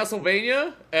because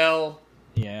Castlevania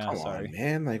Yeah, Come sorry, on,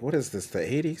 man. Like, what is this? The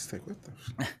 80s? Like, what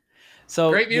the? So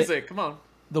great music. Come on.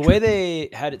 The way they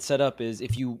had it set up is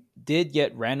if you did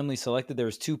get randomly selected, there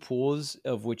was 2 pools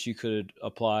of which you could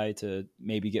apply to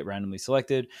maybe get randomly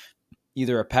selected.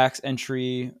 Either a PAX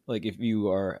entry, like if you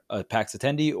are a PAX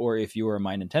attendee, or if you are a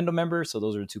My Nintendo member. So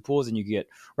those are the 2 pools, and you could get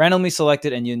randomly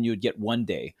selected, and then you would get 1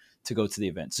 day to go to the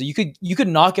event. So you could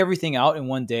knock everything out in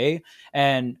 1 day,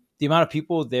 and the amount of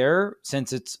people there,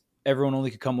 since everyone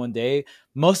only could come 1 day,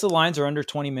 most of the lines are under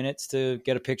 20 minutes to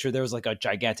get a picture. There was like a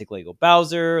gigantic Lego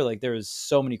Bowser, like there was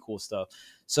so many cool stuff.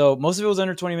 So most of it was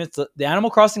under 20 minutes. The Animal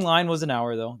Crossing line was an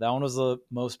hour though. That one was the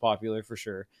most popular for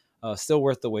sure. Still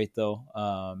worth the wait though.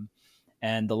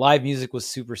 And the live music was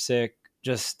super sick.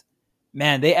 Just,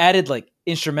 man, they added like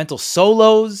instrumental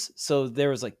solos. So there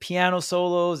was like piano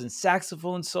solos and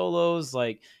saxophone solos.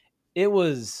 Like it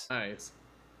was nice.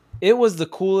 It was the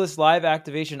coolest live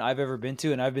activation I've ever been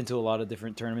to. And I've been to a lot of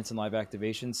different tournaments and live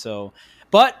activations. So,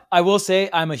 but I will say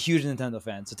I'm a huge Nintendo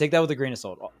fan. So take that with a grain of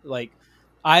salt. Like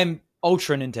I'm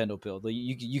ultra Nintendo pilled. Like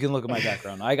you can look at my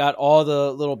background. I got all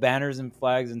the little banners and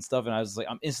flags and stuff, and I was like,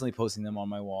 I'm instantly posting them on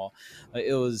my wall.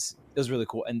 It was really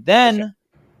cool. And then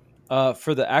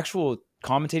for the actual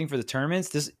commentating for the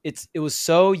tournaments, it was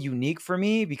so unique for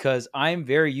me because I'm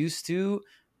very used to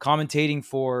commentating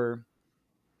for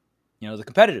the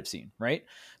competitive scene, right?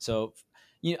 So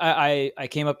I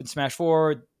came up in Smash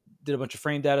 4, did a bunch of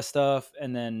frame data stuff,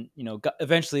 and then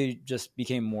eventually just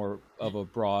became more of a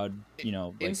broad,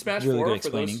 in Smash really 4, good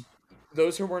explaining. For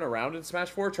those who weren't around in Smash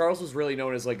 4, Charles was really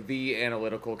known as like the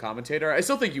analytical commentator. I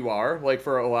still think you are, like,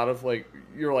 for a lot of, like,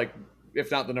 you're like, if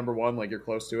not the number one, like you're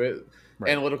close to it,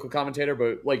 right, analytical commentator.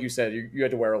 But like you said, you had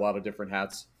to wear a lot of different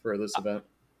hats for this event.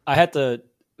 I had to.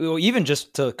 Well, even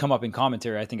just to come up in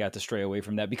commentary, I think I have to stray away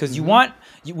from that because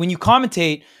when you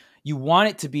commentate, you want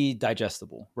it to be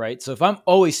digestible, right? So if I'm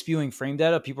always spewing frame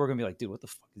data, people are going to be like, dude, what the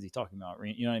fuck is he talking about?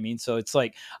 You know what I mean? So it's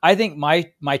like, I think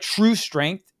my true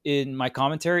strength in my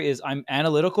commentary is I'm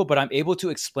analytical, but I'm able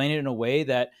to explain it in a way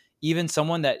that even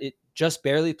someone that it just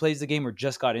barely plays the game or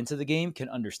just got into the game can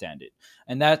understand it.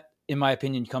 And that, in my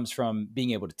opinion, comes from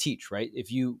being able to teach, right?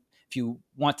 If you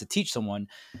want to teach someone,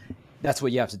 that's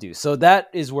what you have to do. So that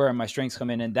is where my strengths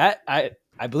come in. And that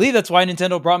I believe that's why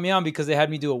Nintendo brought me on, because they had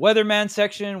me do a weatherman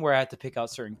section where I had to pick out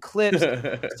certain clips.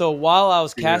 So while I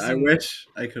was casting, I wish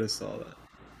I could have saw that.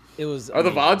 It was Are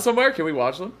the VODs somewhere? Can we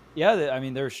watch them? Yeah,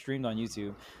 they're streamed on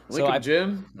YouTube. Link them,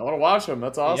 Jim. I want to watch them.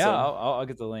 That's awesome. Yeah, I'll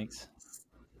get the links.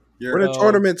 What are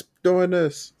tournaments doing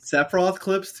this? Sephiroth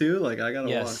clips too? Like I gotta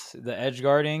watch. Yes, the edge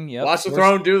guarding. Yep. Watch the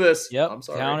throne do this. Yep. I'm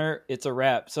sorry. Counter. It's a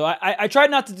wrap. So I tried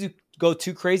not to go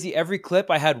too crazy. Every clip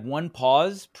I had one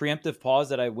preemptive pause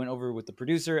that I went over with the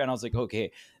producer, and I was like,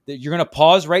 okay, you're gonna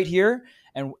pause right here,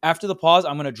 and after the pause,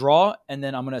 I'm gonna draw, and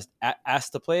then I'm gonna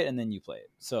ask to play it, and then you play it.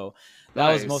 So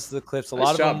that was most of the clips. A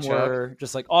lot of them were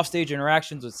just like offstage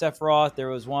interactions with Sephiroth. There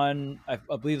was one, I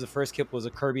believe the first clip was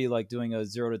a Kirby like doing a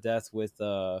 0 to death with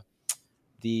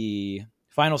the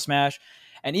final smash.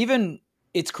 And even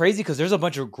it's crazy because there's a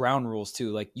bunch of ground rules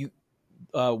too. Like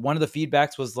one of the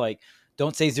feedbacks was like,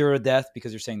 don't say 0 to death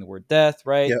because you're saying the word death,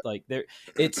 right? Yep. Like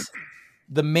it's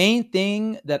the main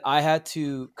thing that I had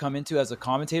to come into as a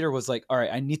commentator was like, all right,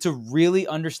 I need to really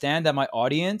understand that my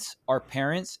audience are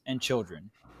parents and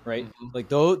children, right? Mm-hmm. Like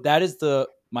that is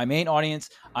my main audience.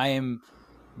 I am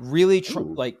really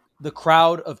like the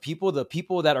crowd of people, the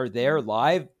people that are there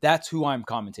live, that's who I'm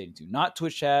commentating to, not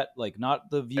Twitch chat, like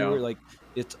not the viewer. Yeah. Like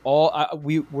it's all,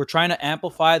 we're trying to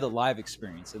amplify the live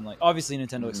experience. And like, obviously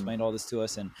Nintendo explained all this to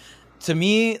us. And to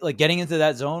me, like getting into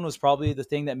that zone was probably the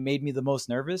thing that made me the most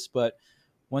nervous. But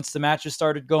once the matches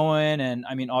started going, and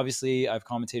I mean, obviously I've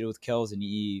commentated with Kels and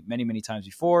EE many, many times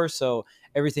before. So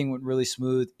everything went really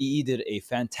smooth. EE did a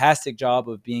fantastic job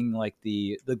of being like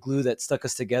the glue that stuck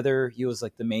us together. He was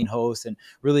like the main host and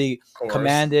really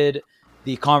commanded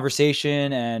the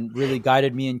conversation and really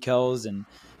guided me and Kels. And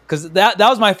because that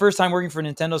was my first time working for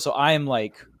Nintendo. So I am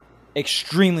like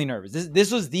extremely nervous.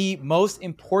 This was the most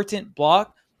important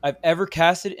block I've ever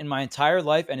casted in my entire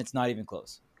life. And it's not even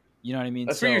close. You know what I mean?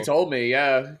 That's what you told me,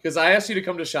 yeah. Because I asked you to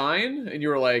come to Shine, and you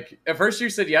were like, at first you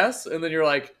said yes, and then you're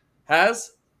like,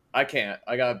 I can't.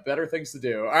 I got better things to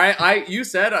do. You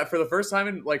said for the first time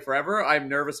in like forever, I'm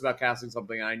nervous about casting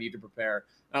something, and I need to prepare.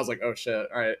 And I was like, oh shit,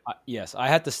 all right. Yes, I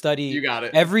had to study. You got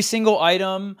it. Every single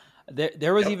item.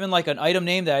 There was even like an item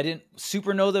name that I didn't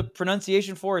super know the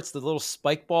pronunciation for. It's the little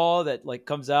spike ball that like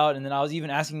comes out, and then I was even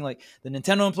asking like the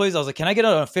Nintendo employees. I was like, "Can I get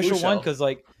an official one?" Because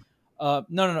like,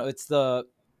 no, it's the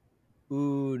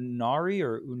Unari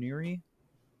or Uniri.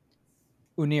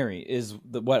 Uniri is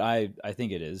what I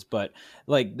think it is, but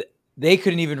like they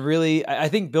couldn't even really. I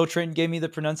think Bill Trenton gave me the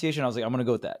pronunciation. I was like, I'm gonna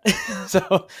go with that.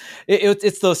 So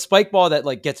it's the spike ball that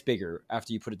like gets bigger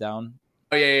after you put it down.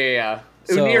 Oh yeah.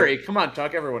 So, Uniri, come on,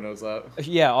 Chuck. Everyone knows that.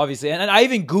 Yeah, obviously, and I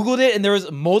even Googled it, and there was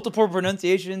multiple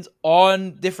pronunciations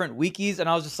on different wikis, and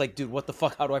I was just like, dude, what the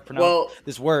fuck? How do I pronounce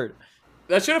this word?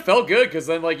 That should have felt good because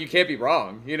then like you can't be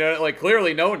wrong. You know, like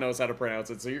clearly no one knows how to pronounce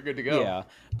it, so you're good to go. Yeah,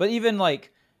 but even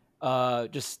like,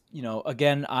 just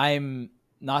again, I'm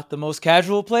not the most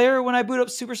casual player when I boot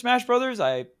up Super Smash Brothers.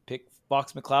 I pick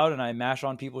Fox McCloud and I mash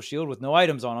on people's shield with no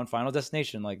items on Final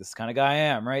Destination. Like, this is the kind of guy I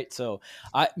am, right? So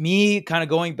me kind of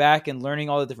going back and learning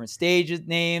all the different stages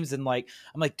names, and like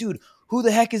I'm like, dude, who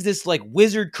the heck is this like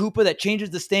wizard Koopa that changes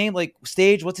the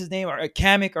stage? What's his name? Or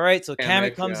Kamek, all right? So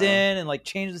Kamek comes in and like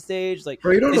changes the stage. Like,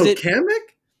 bro, you don't know Kamek?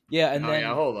 Yeah, and then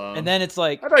hold on. And then it's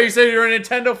like, I thought you said you were a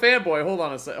Nintendo fanboy. Hold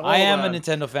on a second. I am a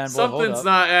Nintendo fanboy. Something's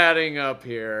not adding up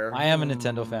here. I am a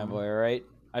Nintendo fanboy, all right?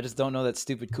 I just don't know that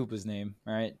stupid Koopa's name,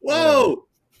 all right? Whoa!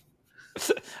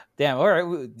 Damn, all right.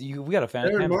 We got a fan.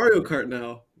 They're in Mario Kart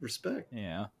now. Respect.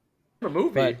 Yeah. A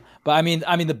movie. But I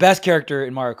mean the best character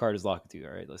in Mario Kart is Lakitu,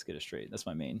 all right? Let's get it straight. That's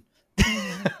my main.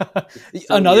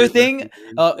 Another thing,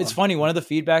 it's funny. One of the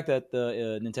feedback that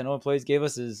the Nintendo employees gave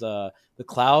us is the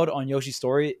Cloud on Yoshi's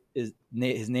Story his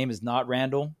name is not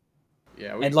Randall.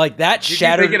 Yeah, and like that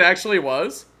shattered. You think it actually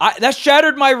was? That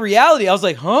shattered my reality. I was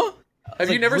like, huh?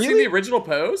 Have you never seen the original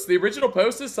post? The original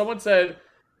post is someone said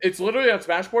it's literally on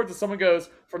Smashboards, and someone goes,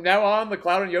 "From now on, the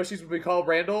Cloud and Yoshi's will be called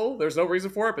Randall. There's no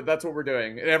reason for it, but that's what we're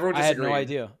doing." And everyone just agreed. I had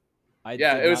no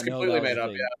idea. It was completely made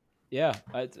up. Yeah.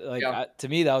 To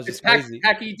me, that was just crazy.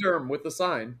 Pachyderm with the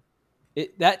sign.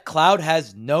 That cloud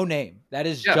has no name. That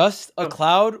is just a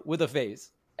cloud with a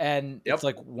face, and it's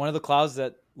like one of the clouds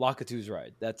that Lakitu's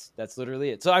ride. That's literally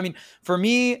it. So I mean, for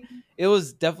me, it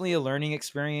was definitely a learning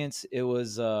experience. It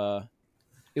was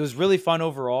really fun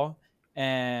overall,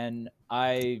 and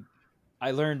I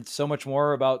learned so much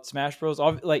more about Smash Bros.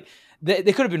 Like they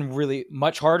could have been really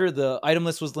much harder. The item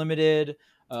list was limited.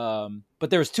 But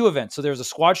there was 2 events. So there was a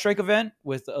Squad Strike event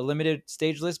with a limited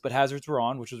stage list, but hazards were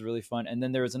on, which was really fun. And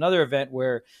then there was another event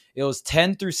where it was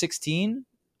 10 through 16,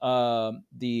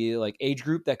 the like age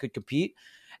group that could compete,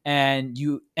 and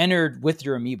you entered with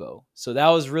your amiibo. So that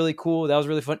was really cool. That was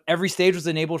really fun. Every stage was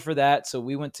enabled for that. So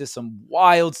we went to some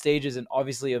wild stages, and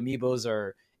obviously amiibos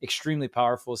are extremely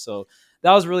powerful. So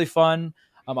that was really fun.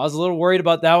 I was a little worried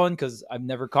about that one because I've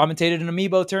never commentated an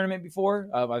amiibo tournament before.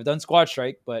 I've done Squad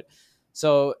Strike, but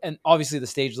so, and obviously the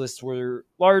stage lists were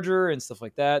larger and stuff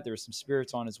like that. There were some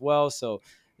spirits on as well. So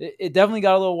it definitely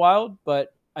got a little wild,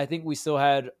 but I think we still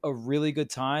had a really good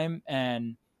time.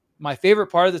 And my favorite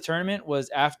part of the tournament was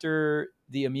after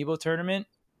the amiibo tournament,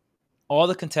 all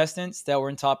the contestants that were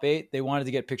in top 8, they wanted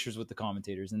to get pictures with the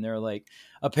commentators. And they're like,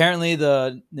 apparently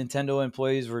the Nintendo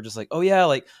employees were just like, oh yeah,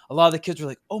 like a lot of the kids were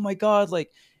like, oh my God, like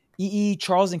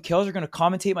Charles and Kels are going to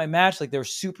commentate my match. Like, they were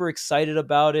super excited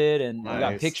about it, and we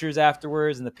got pictures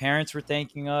afterwards, and the parents were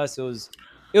thanking us. It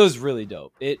was really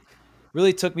dope. It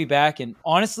really took me back, and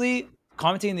honestly,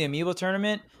 commentating the Amiibo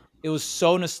tournament, it was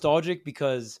so nostalgic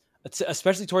because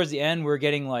especially towards the end, we were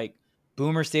getting like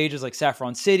boomer stages like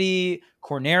Saffron City,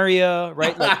 Corneria,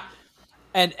 right? Like,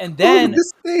 and then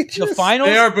the finals,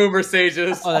 they are boomer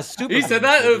stages. Oh, that's super. He said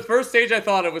that the first stage. I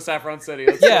thought it was Saffron City.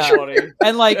 That's so funny.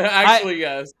 And like actually,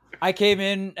 yes. I came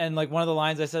in and like one of the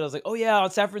lines I said, I was like, oh yeah, on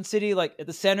Saffron City, like at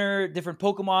the center, different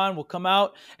Pokemon will come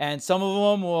out, and some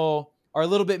of them are a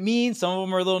little bit mean, some of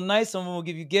them are a little nice, some of them will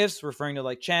give you gifts, referring to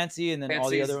like Chansey, and then all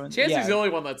the other ones. Chansey's the only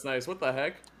one that's nice. What the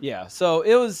heck? Yeah. So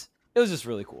it was just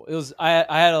really cool. I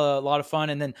had a lot of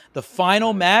fun, and then the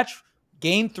final match.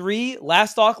 Game 3,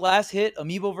 last stock, last hit,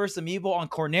 Amiibo versus Amiibo on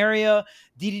Corneria.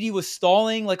 DDD was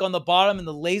stalling like on the bottom, and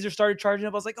the laser started charging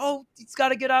up. I was like, oh, he's got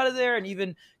to get out of there. And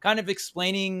even kind of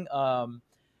explaining,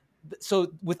 so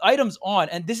with items on,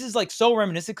 and this is like so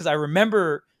reminiscent because I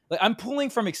remember, like, I'm pulling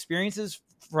from experiences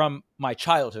from my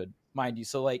childhood, mind you.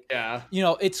 So like,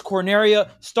 it's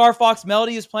Corneria, Star Fox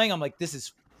Melody is playing. I'm like, this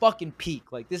is fucking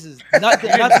peak. Like, this is not.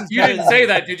 You didn't say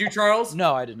that, did you, Charles?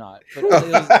 No, I did not. But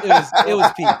it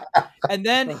was peak. And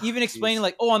then even explaining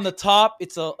like, on the top,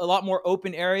 it's a lot more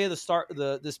open area.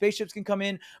 The spaceships can come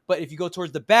in, but if you go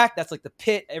towards the back, that's like the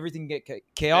pit. Everything get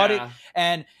chaotic,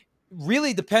 and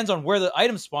really depends on where the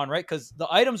items spawn, right? Because the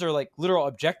items are like literal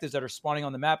objectives that are spawning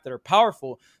on the map that are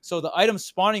powerful. So the item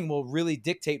spawning will really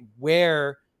dictate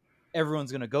where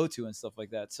everyone's going to go to and stuff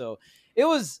like that. So it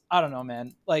was, I don't know,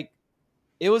 man, like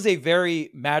it was a very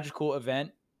magical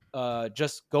event.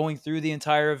 Just going through the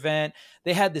entire event,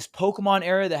 they had this Pokemon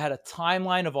era that had a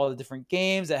timeline of all the different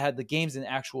games, that had the games in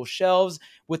actual shelves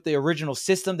with the original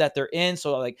system that they're in.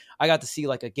 So like I got to see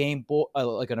like a Game Boy,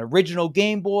 like an original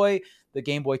Game Boy, the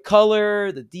Game Boy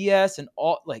Color, the DS, and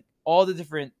all the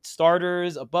different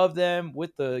starters above them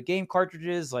with the game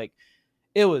cartridges. Like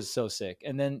it was so sick.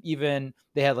 And then even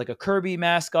they had like a Kirby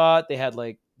mascot. They had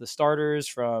like the starters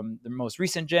from the most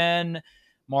recent gen,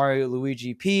 Mario,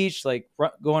 Luigi, Peach, like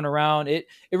going around. It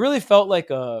really felt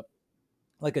like a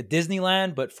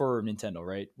Disneyland, but for Nintendo,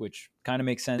 right? Which kind of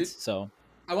makes sense. So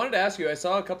I wanted to ask you, I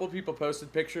saw a couple of people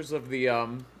posted pictures of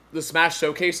the Smash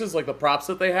showcases, like the props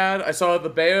that they had. I saw the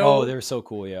Bayo. Oh, they were so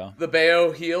cool, yeah. The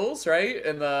Bayo heels, right?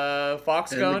 And the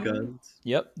Fox gun. The guns.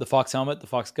 Yep, the Fox helmet, the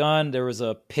Fox gun. There was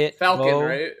a pit Falcon, bow.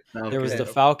 right? Falcon. There was the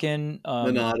Falcon.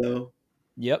 Monado.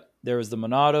 Yep, there was the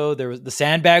Monado. There was the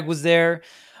sandbag was there.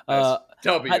 Nice.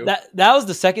 That was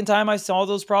the second time I saw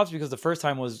those props, because the first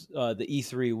time was the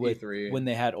E3 when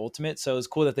they had Ultimate. So it was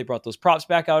cool that they brought those props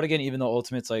back out again, even though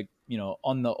Ultimate's like,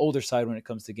 on the older side when it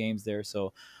comes to games there.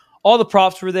 So all the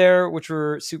props were there, which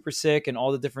were super sick, and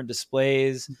all the different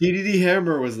displays. DDD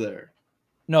Hammer was there.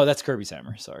 No, that's Kirby's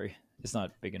hammer. Sorry. It's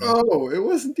not big enough. Oh, it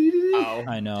wasn't DDD? Oh,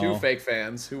 I know. 2 fake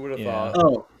fans. Who would have thought?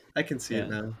 Oh, I can see it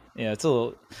now. Yeah, it's a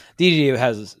little. DDD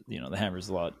has, the hammer's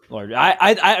a lot larger.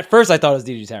 I at first I thought it was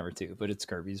DDD's hammer too, but it's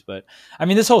Kirby's. But I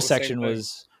mean, this whole section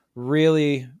was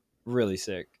really, really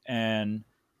sick, and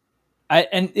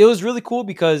it was really cool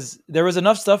because there was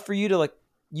enough stuff for you to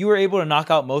you were able to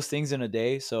knock out most things in a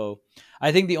day. So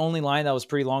I think the only line that was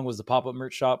pretty long was the pop-up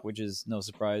merch shop, which is no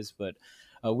surprise. But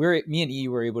me and E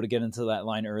were able to get into that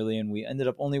line early, and we ended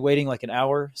up only waiting like an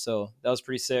hour. So that was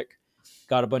pretty sick.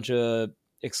 Got a bunch of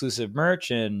exclusive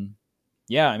merch, and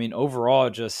yeah, I mean, overall,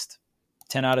 just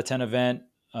 10 out of 10 event.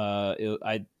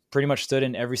 I pretty much stood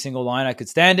in every single line I could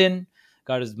stand in,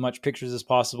 got as much pictures as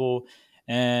possible.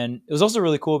 And it was also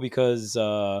really cool because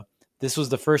this was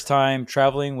the first time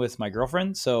traveling with my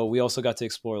girlfriend. So we also got to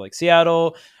explore like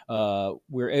Seattle. I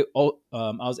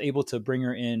was able to bring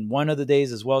her in one of the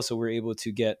days as well. So we were able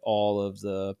to get all of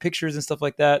the pictures and stuff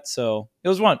like that. So it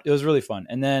was really fun.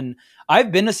 And then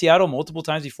I've been to Seattle multiple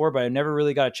times before, but I never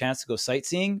really got a chance to go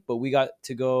sightseeing. But we got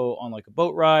to go on like a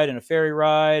boat ride and a ferry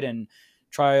ride and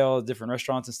try all the different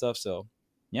restaurants and stuff. So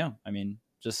yeah, I mean,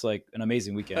 just like an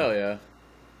amazing weekend. Hell yeah.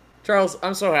 Charles,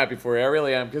 I'm so happy for you. I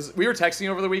really am. Because we were texting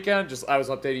over the weekend. I was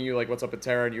updating you, like, what's up at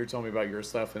Tera, and you were telling me about your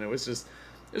stuff. And it was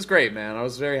great, man. I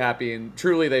was very happy. And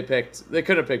truly, they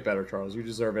couldn't have picked better, Charles. You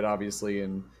deserve it, obviously.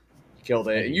 And you killed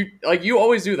it. And you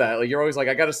always do that. Like, you're always like,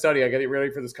 I got to study. I got to get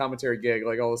ready for this commentary gig,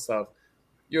 like all this stuff.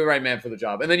 You're the right man for the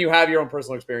job. And then you have your own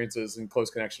personal experiences and close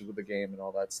connections with the game and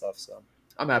all that stuff. So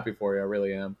I'm happy for you. I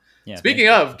really am. Yeah, speaking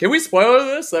of, can we spoil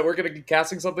this? That we're going to be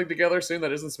casting something together soon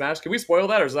that isn't Smash? Can we spoil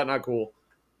that, or is that not cool?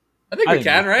 I think we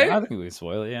can, right? I think we can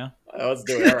spoil it, yeah. Let's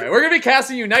do it. All right. We're going to be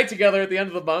casting Unite together at the end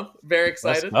of the month. Very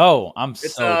excited. I'm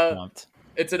so pumped.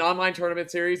 It's an online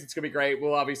tournament series. It's going to be great.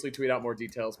 We'll obviously tweet out more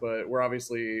details, but we're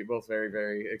obviously both very,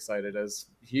 very excited as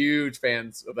huge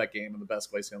fans of that game and the best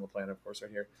place on the planet, of course,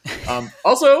 right here.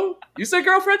 Also, you said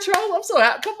girlfriend, Charles? I'm so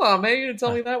happy. Come on, man. You didn't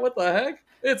tell me that. What the heck?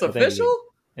 It's official?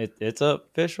 It's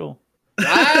official. All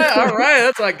right.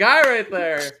 That's my guy right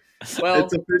there. Well,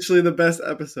 it's officially the best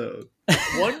episode.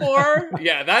 One more.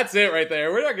 Yeah, that's it right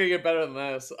there. We're not going to get better than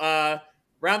this.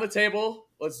 Round the table.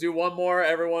 Let's do one more,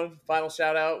 everyone. Final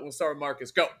shout out. We'll start with Marcus.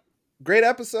 Go. Great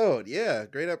episode. Yeah,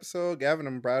 great episode. Gavin,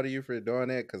 I'm proud of you for doing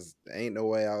it because ain't no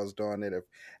way I was doing it if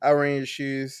I were in your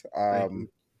shoes. That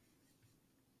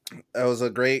was a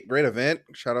great event.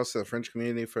 Shout outs to the French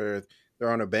community for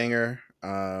throwing a banger.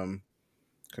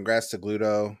 Congrats to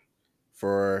Gluto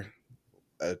for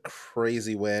a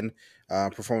crazy win,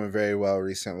 performing very well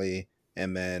recently.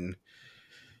 And then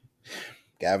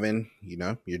Gavin,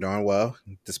 you're doing well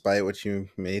despite what you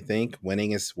may think.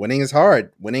 Winning is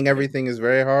hard. Winning everything is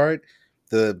very hard.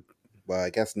 I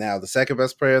guess now the second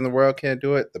best player in the world can't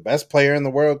do it. The best player in the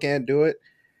world can't do it.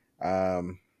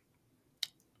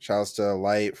 Shouts to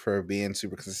Light for being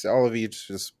super consistent. All of you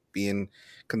just being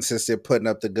consistent, putting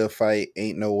up the good fight.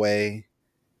 Ain't no way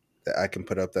that I can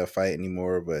put up that fight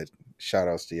anymore, but shout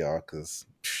outs to y'all because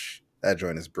that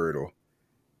joint is brutal.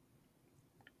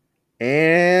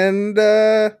 And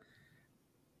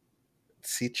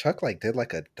see, Chuck did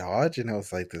a dodge, and it was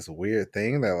this weird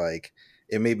thing that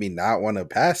it made me not want to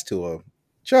pass to him.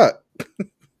 Chuck.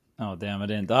 Oh damn, I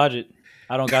didn't dodge it.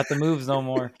 I don't got the moves no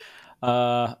more.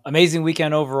 Amazing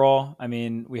weekend overall. I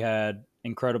mean, we had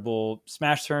incredible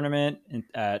Smash tournament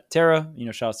at Tera.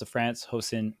 Shout out to France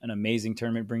hosting an amazing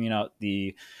tournament, bringing out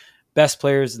the best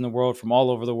players in the world from all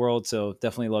over the world. So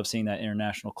definitely love seeing that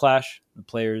international clash. The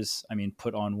players,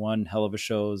 put on one hell of a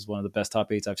show. It was one of the best top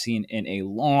 8s I've seen in a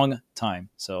long time.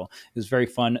 So it was very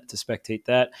fun to spectate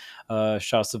that.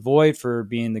 Shouts to Void for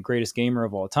being the greatest gamer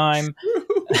of all time.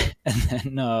 And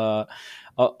then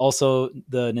also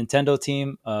the Nintendo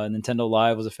team, Nintendo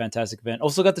Live was a fantastic event.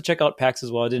 Also got to check out PAX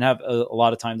as well. I didn't have a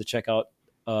lot of time to check out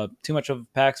too much of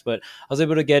PAX, but I was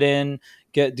able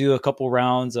to do a couple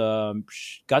rounds.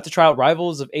 Got to try out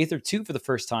Rivals of Aether 2 for the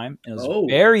first time. It was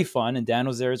very fun, and Dan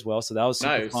was there as well, so that was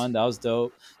super fun. That was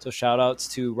dope. So shout outs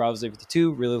to Rivals of Aether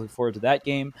 2. Really looking forward to that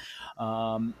game.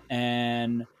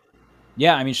 And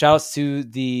yeah, shout outs to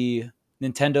the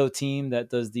Nintendo team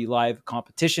that does the live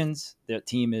competitions. Their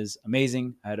team is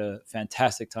amazing. I had a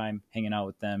fantastic time hanging out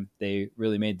with them. They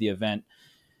really made the event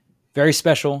very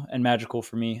special and magical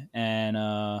for me. And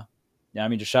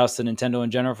just shouts to Nintendo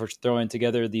in general for throwing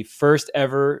together the first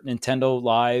ever Nintendo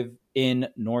Live in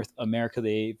North America.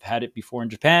 They've had it before in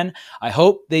Japan. I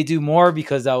hope they do more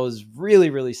because that was really,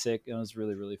 really sick. It was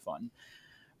really, really fun.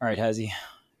 All right, Hazzy,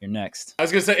 you're next. I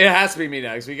was going to say, it has to be me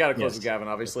next. We got to close with Gavin,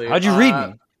 obviously. How'd you read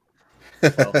me?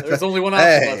 Well, there's only one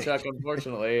option left, Chuck,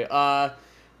 unfortunately.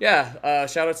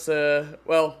 Shout outs to,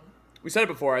 we said it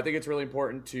before. I think it's really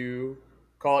important to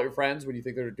call out your friends when you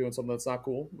think they're doing something that's not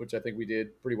cool, which I think we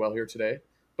did pretty well here today.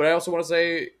 But I also want to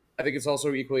say, I think it's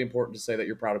also equally important to say that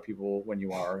you're proud of people when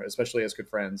you are, especially as good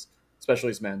friends, especially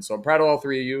as men. So I'm proud of all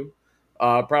three of you.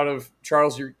 Proud of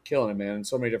Charles. You're killing it, man, in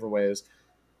so many different ways.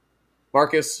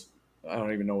 Marcus, I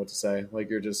don't even know what to say. Like,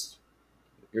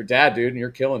 you're dad, dude, and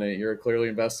you're killing it. You're clearly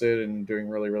invested and doing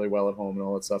really, really well at home and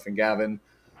all that stuff. And Gavin,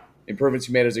 improvements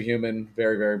you made as a human,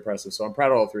 very, very impressive. So I'm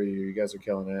proud of all three of you. You guys are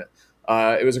killing it.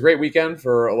 It was a great weekend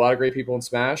for a lot of great people in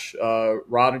Smash.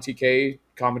 Rod and TK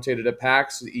commentated at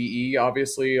PAX. EE,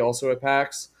 obviously, also at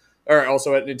PAX, or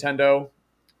also at Nintendo.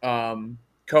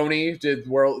 Coney did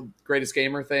World Greatest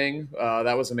Gamer thing.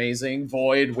 That was amazing.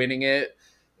 Void winning it.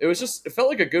 It felt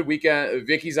like a good weekend.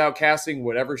 Vicky's out casting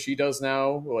whatever she does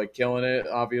now, like killing it,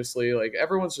 obviously. Like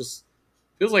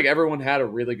feels like everyone had a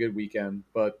really good weekend.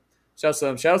 But shouts to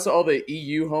them. Shouts to all the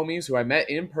EU homies who I met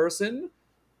in person,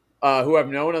 who I've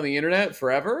known on the internet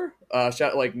forever.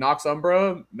 Like Nox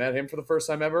Umbra, met him for the first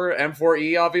time ever.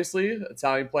 M4E, obviously,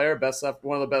 Italian player,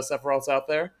 one of the best Sephiroths out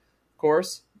there, of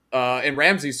course. And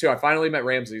Ramses, too. I finally met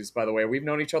Ramses, by the way. We've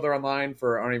known each other online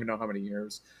for I don't even know how many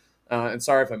years. And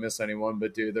sorry if I missed anyone,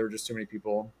 but dude, there were just too many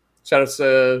people. Shout out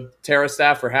to Tera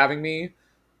staff for having me.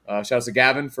 Shout out to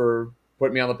Gavin for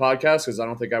putting me on the podcast, because I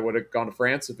don't think I would have gone to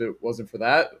France if it wasn't for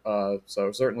that.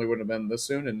 So certainly wouldn't have been this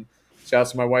soon. And shout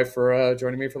out to my wife for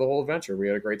joining me for the whole adventure. We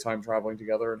had a great time traveling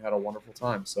together and had a wonderful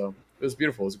time. So it was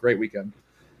beautiful. It was a great weekend.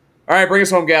 All right, bring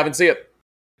us home, Gavin. See it.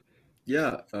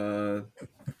 Yeah.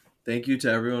 Thank you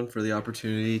to everyone for the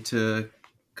opportunity to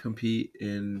compete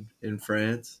in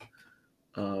France.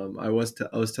 I was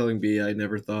telling B, I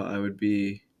never thought I would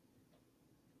be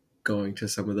going to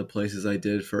some of the places I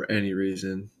did for any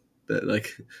reason, that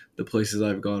like the places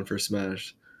I've gone for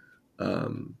Smash.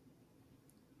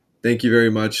 Thank you very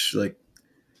much, like,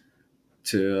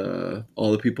 to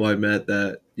all the people I met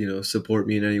that, support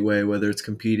me in any way, whether it's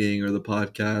competing or the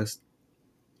podcast.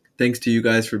 Thanks to you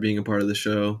guys for being a part of the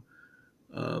show.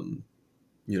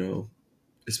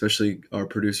 Especially our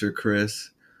producer, Chris.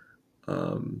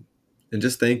 And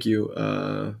just thank you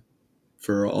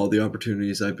for all the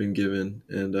opportunities I've been given.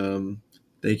 And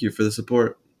thank you for the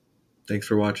support. Thanks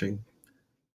for watching.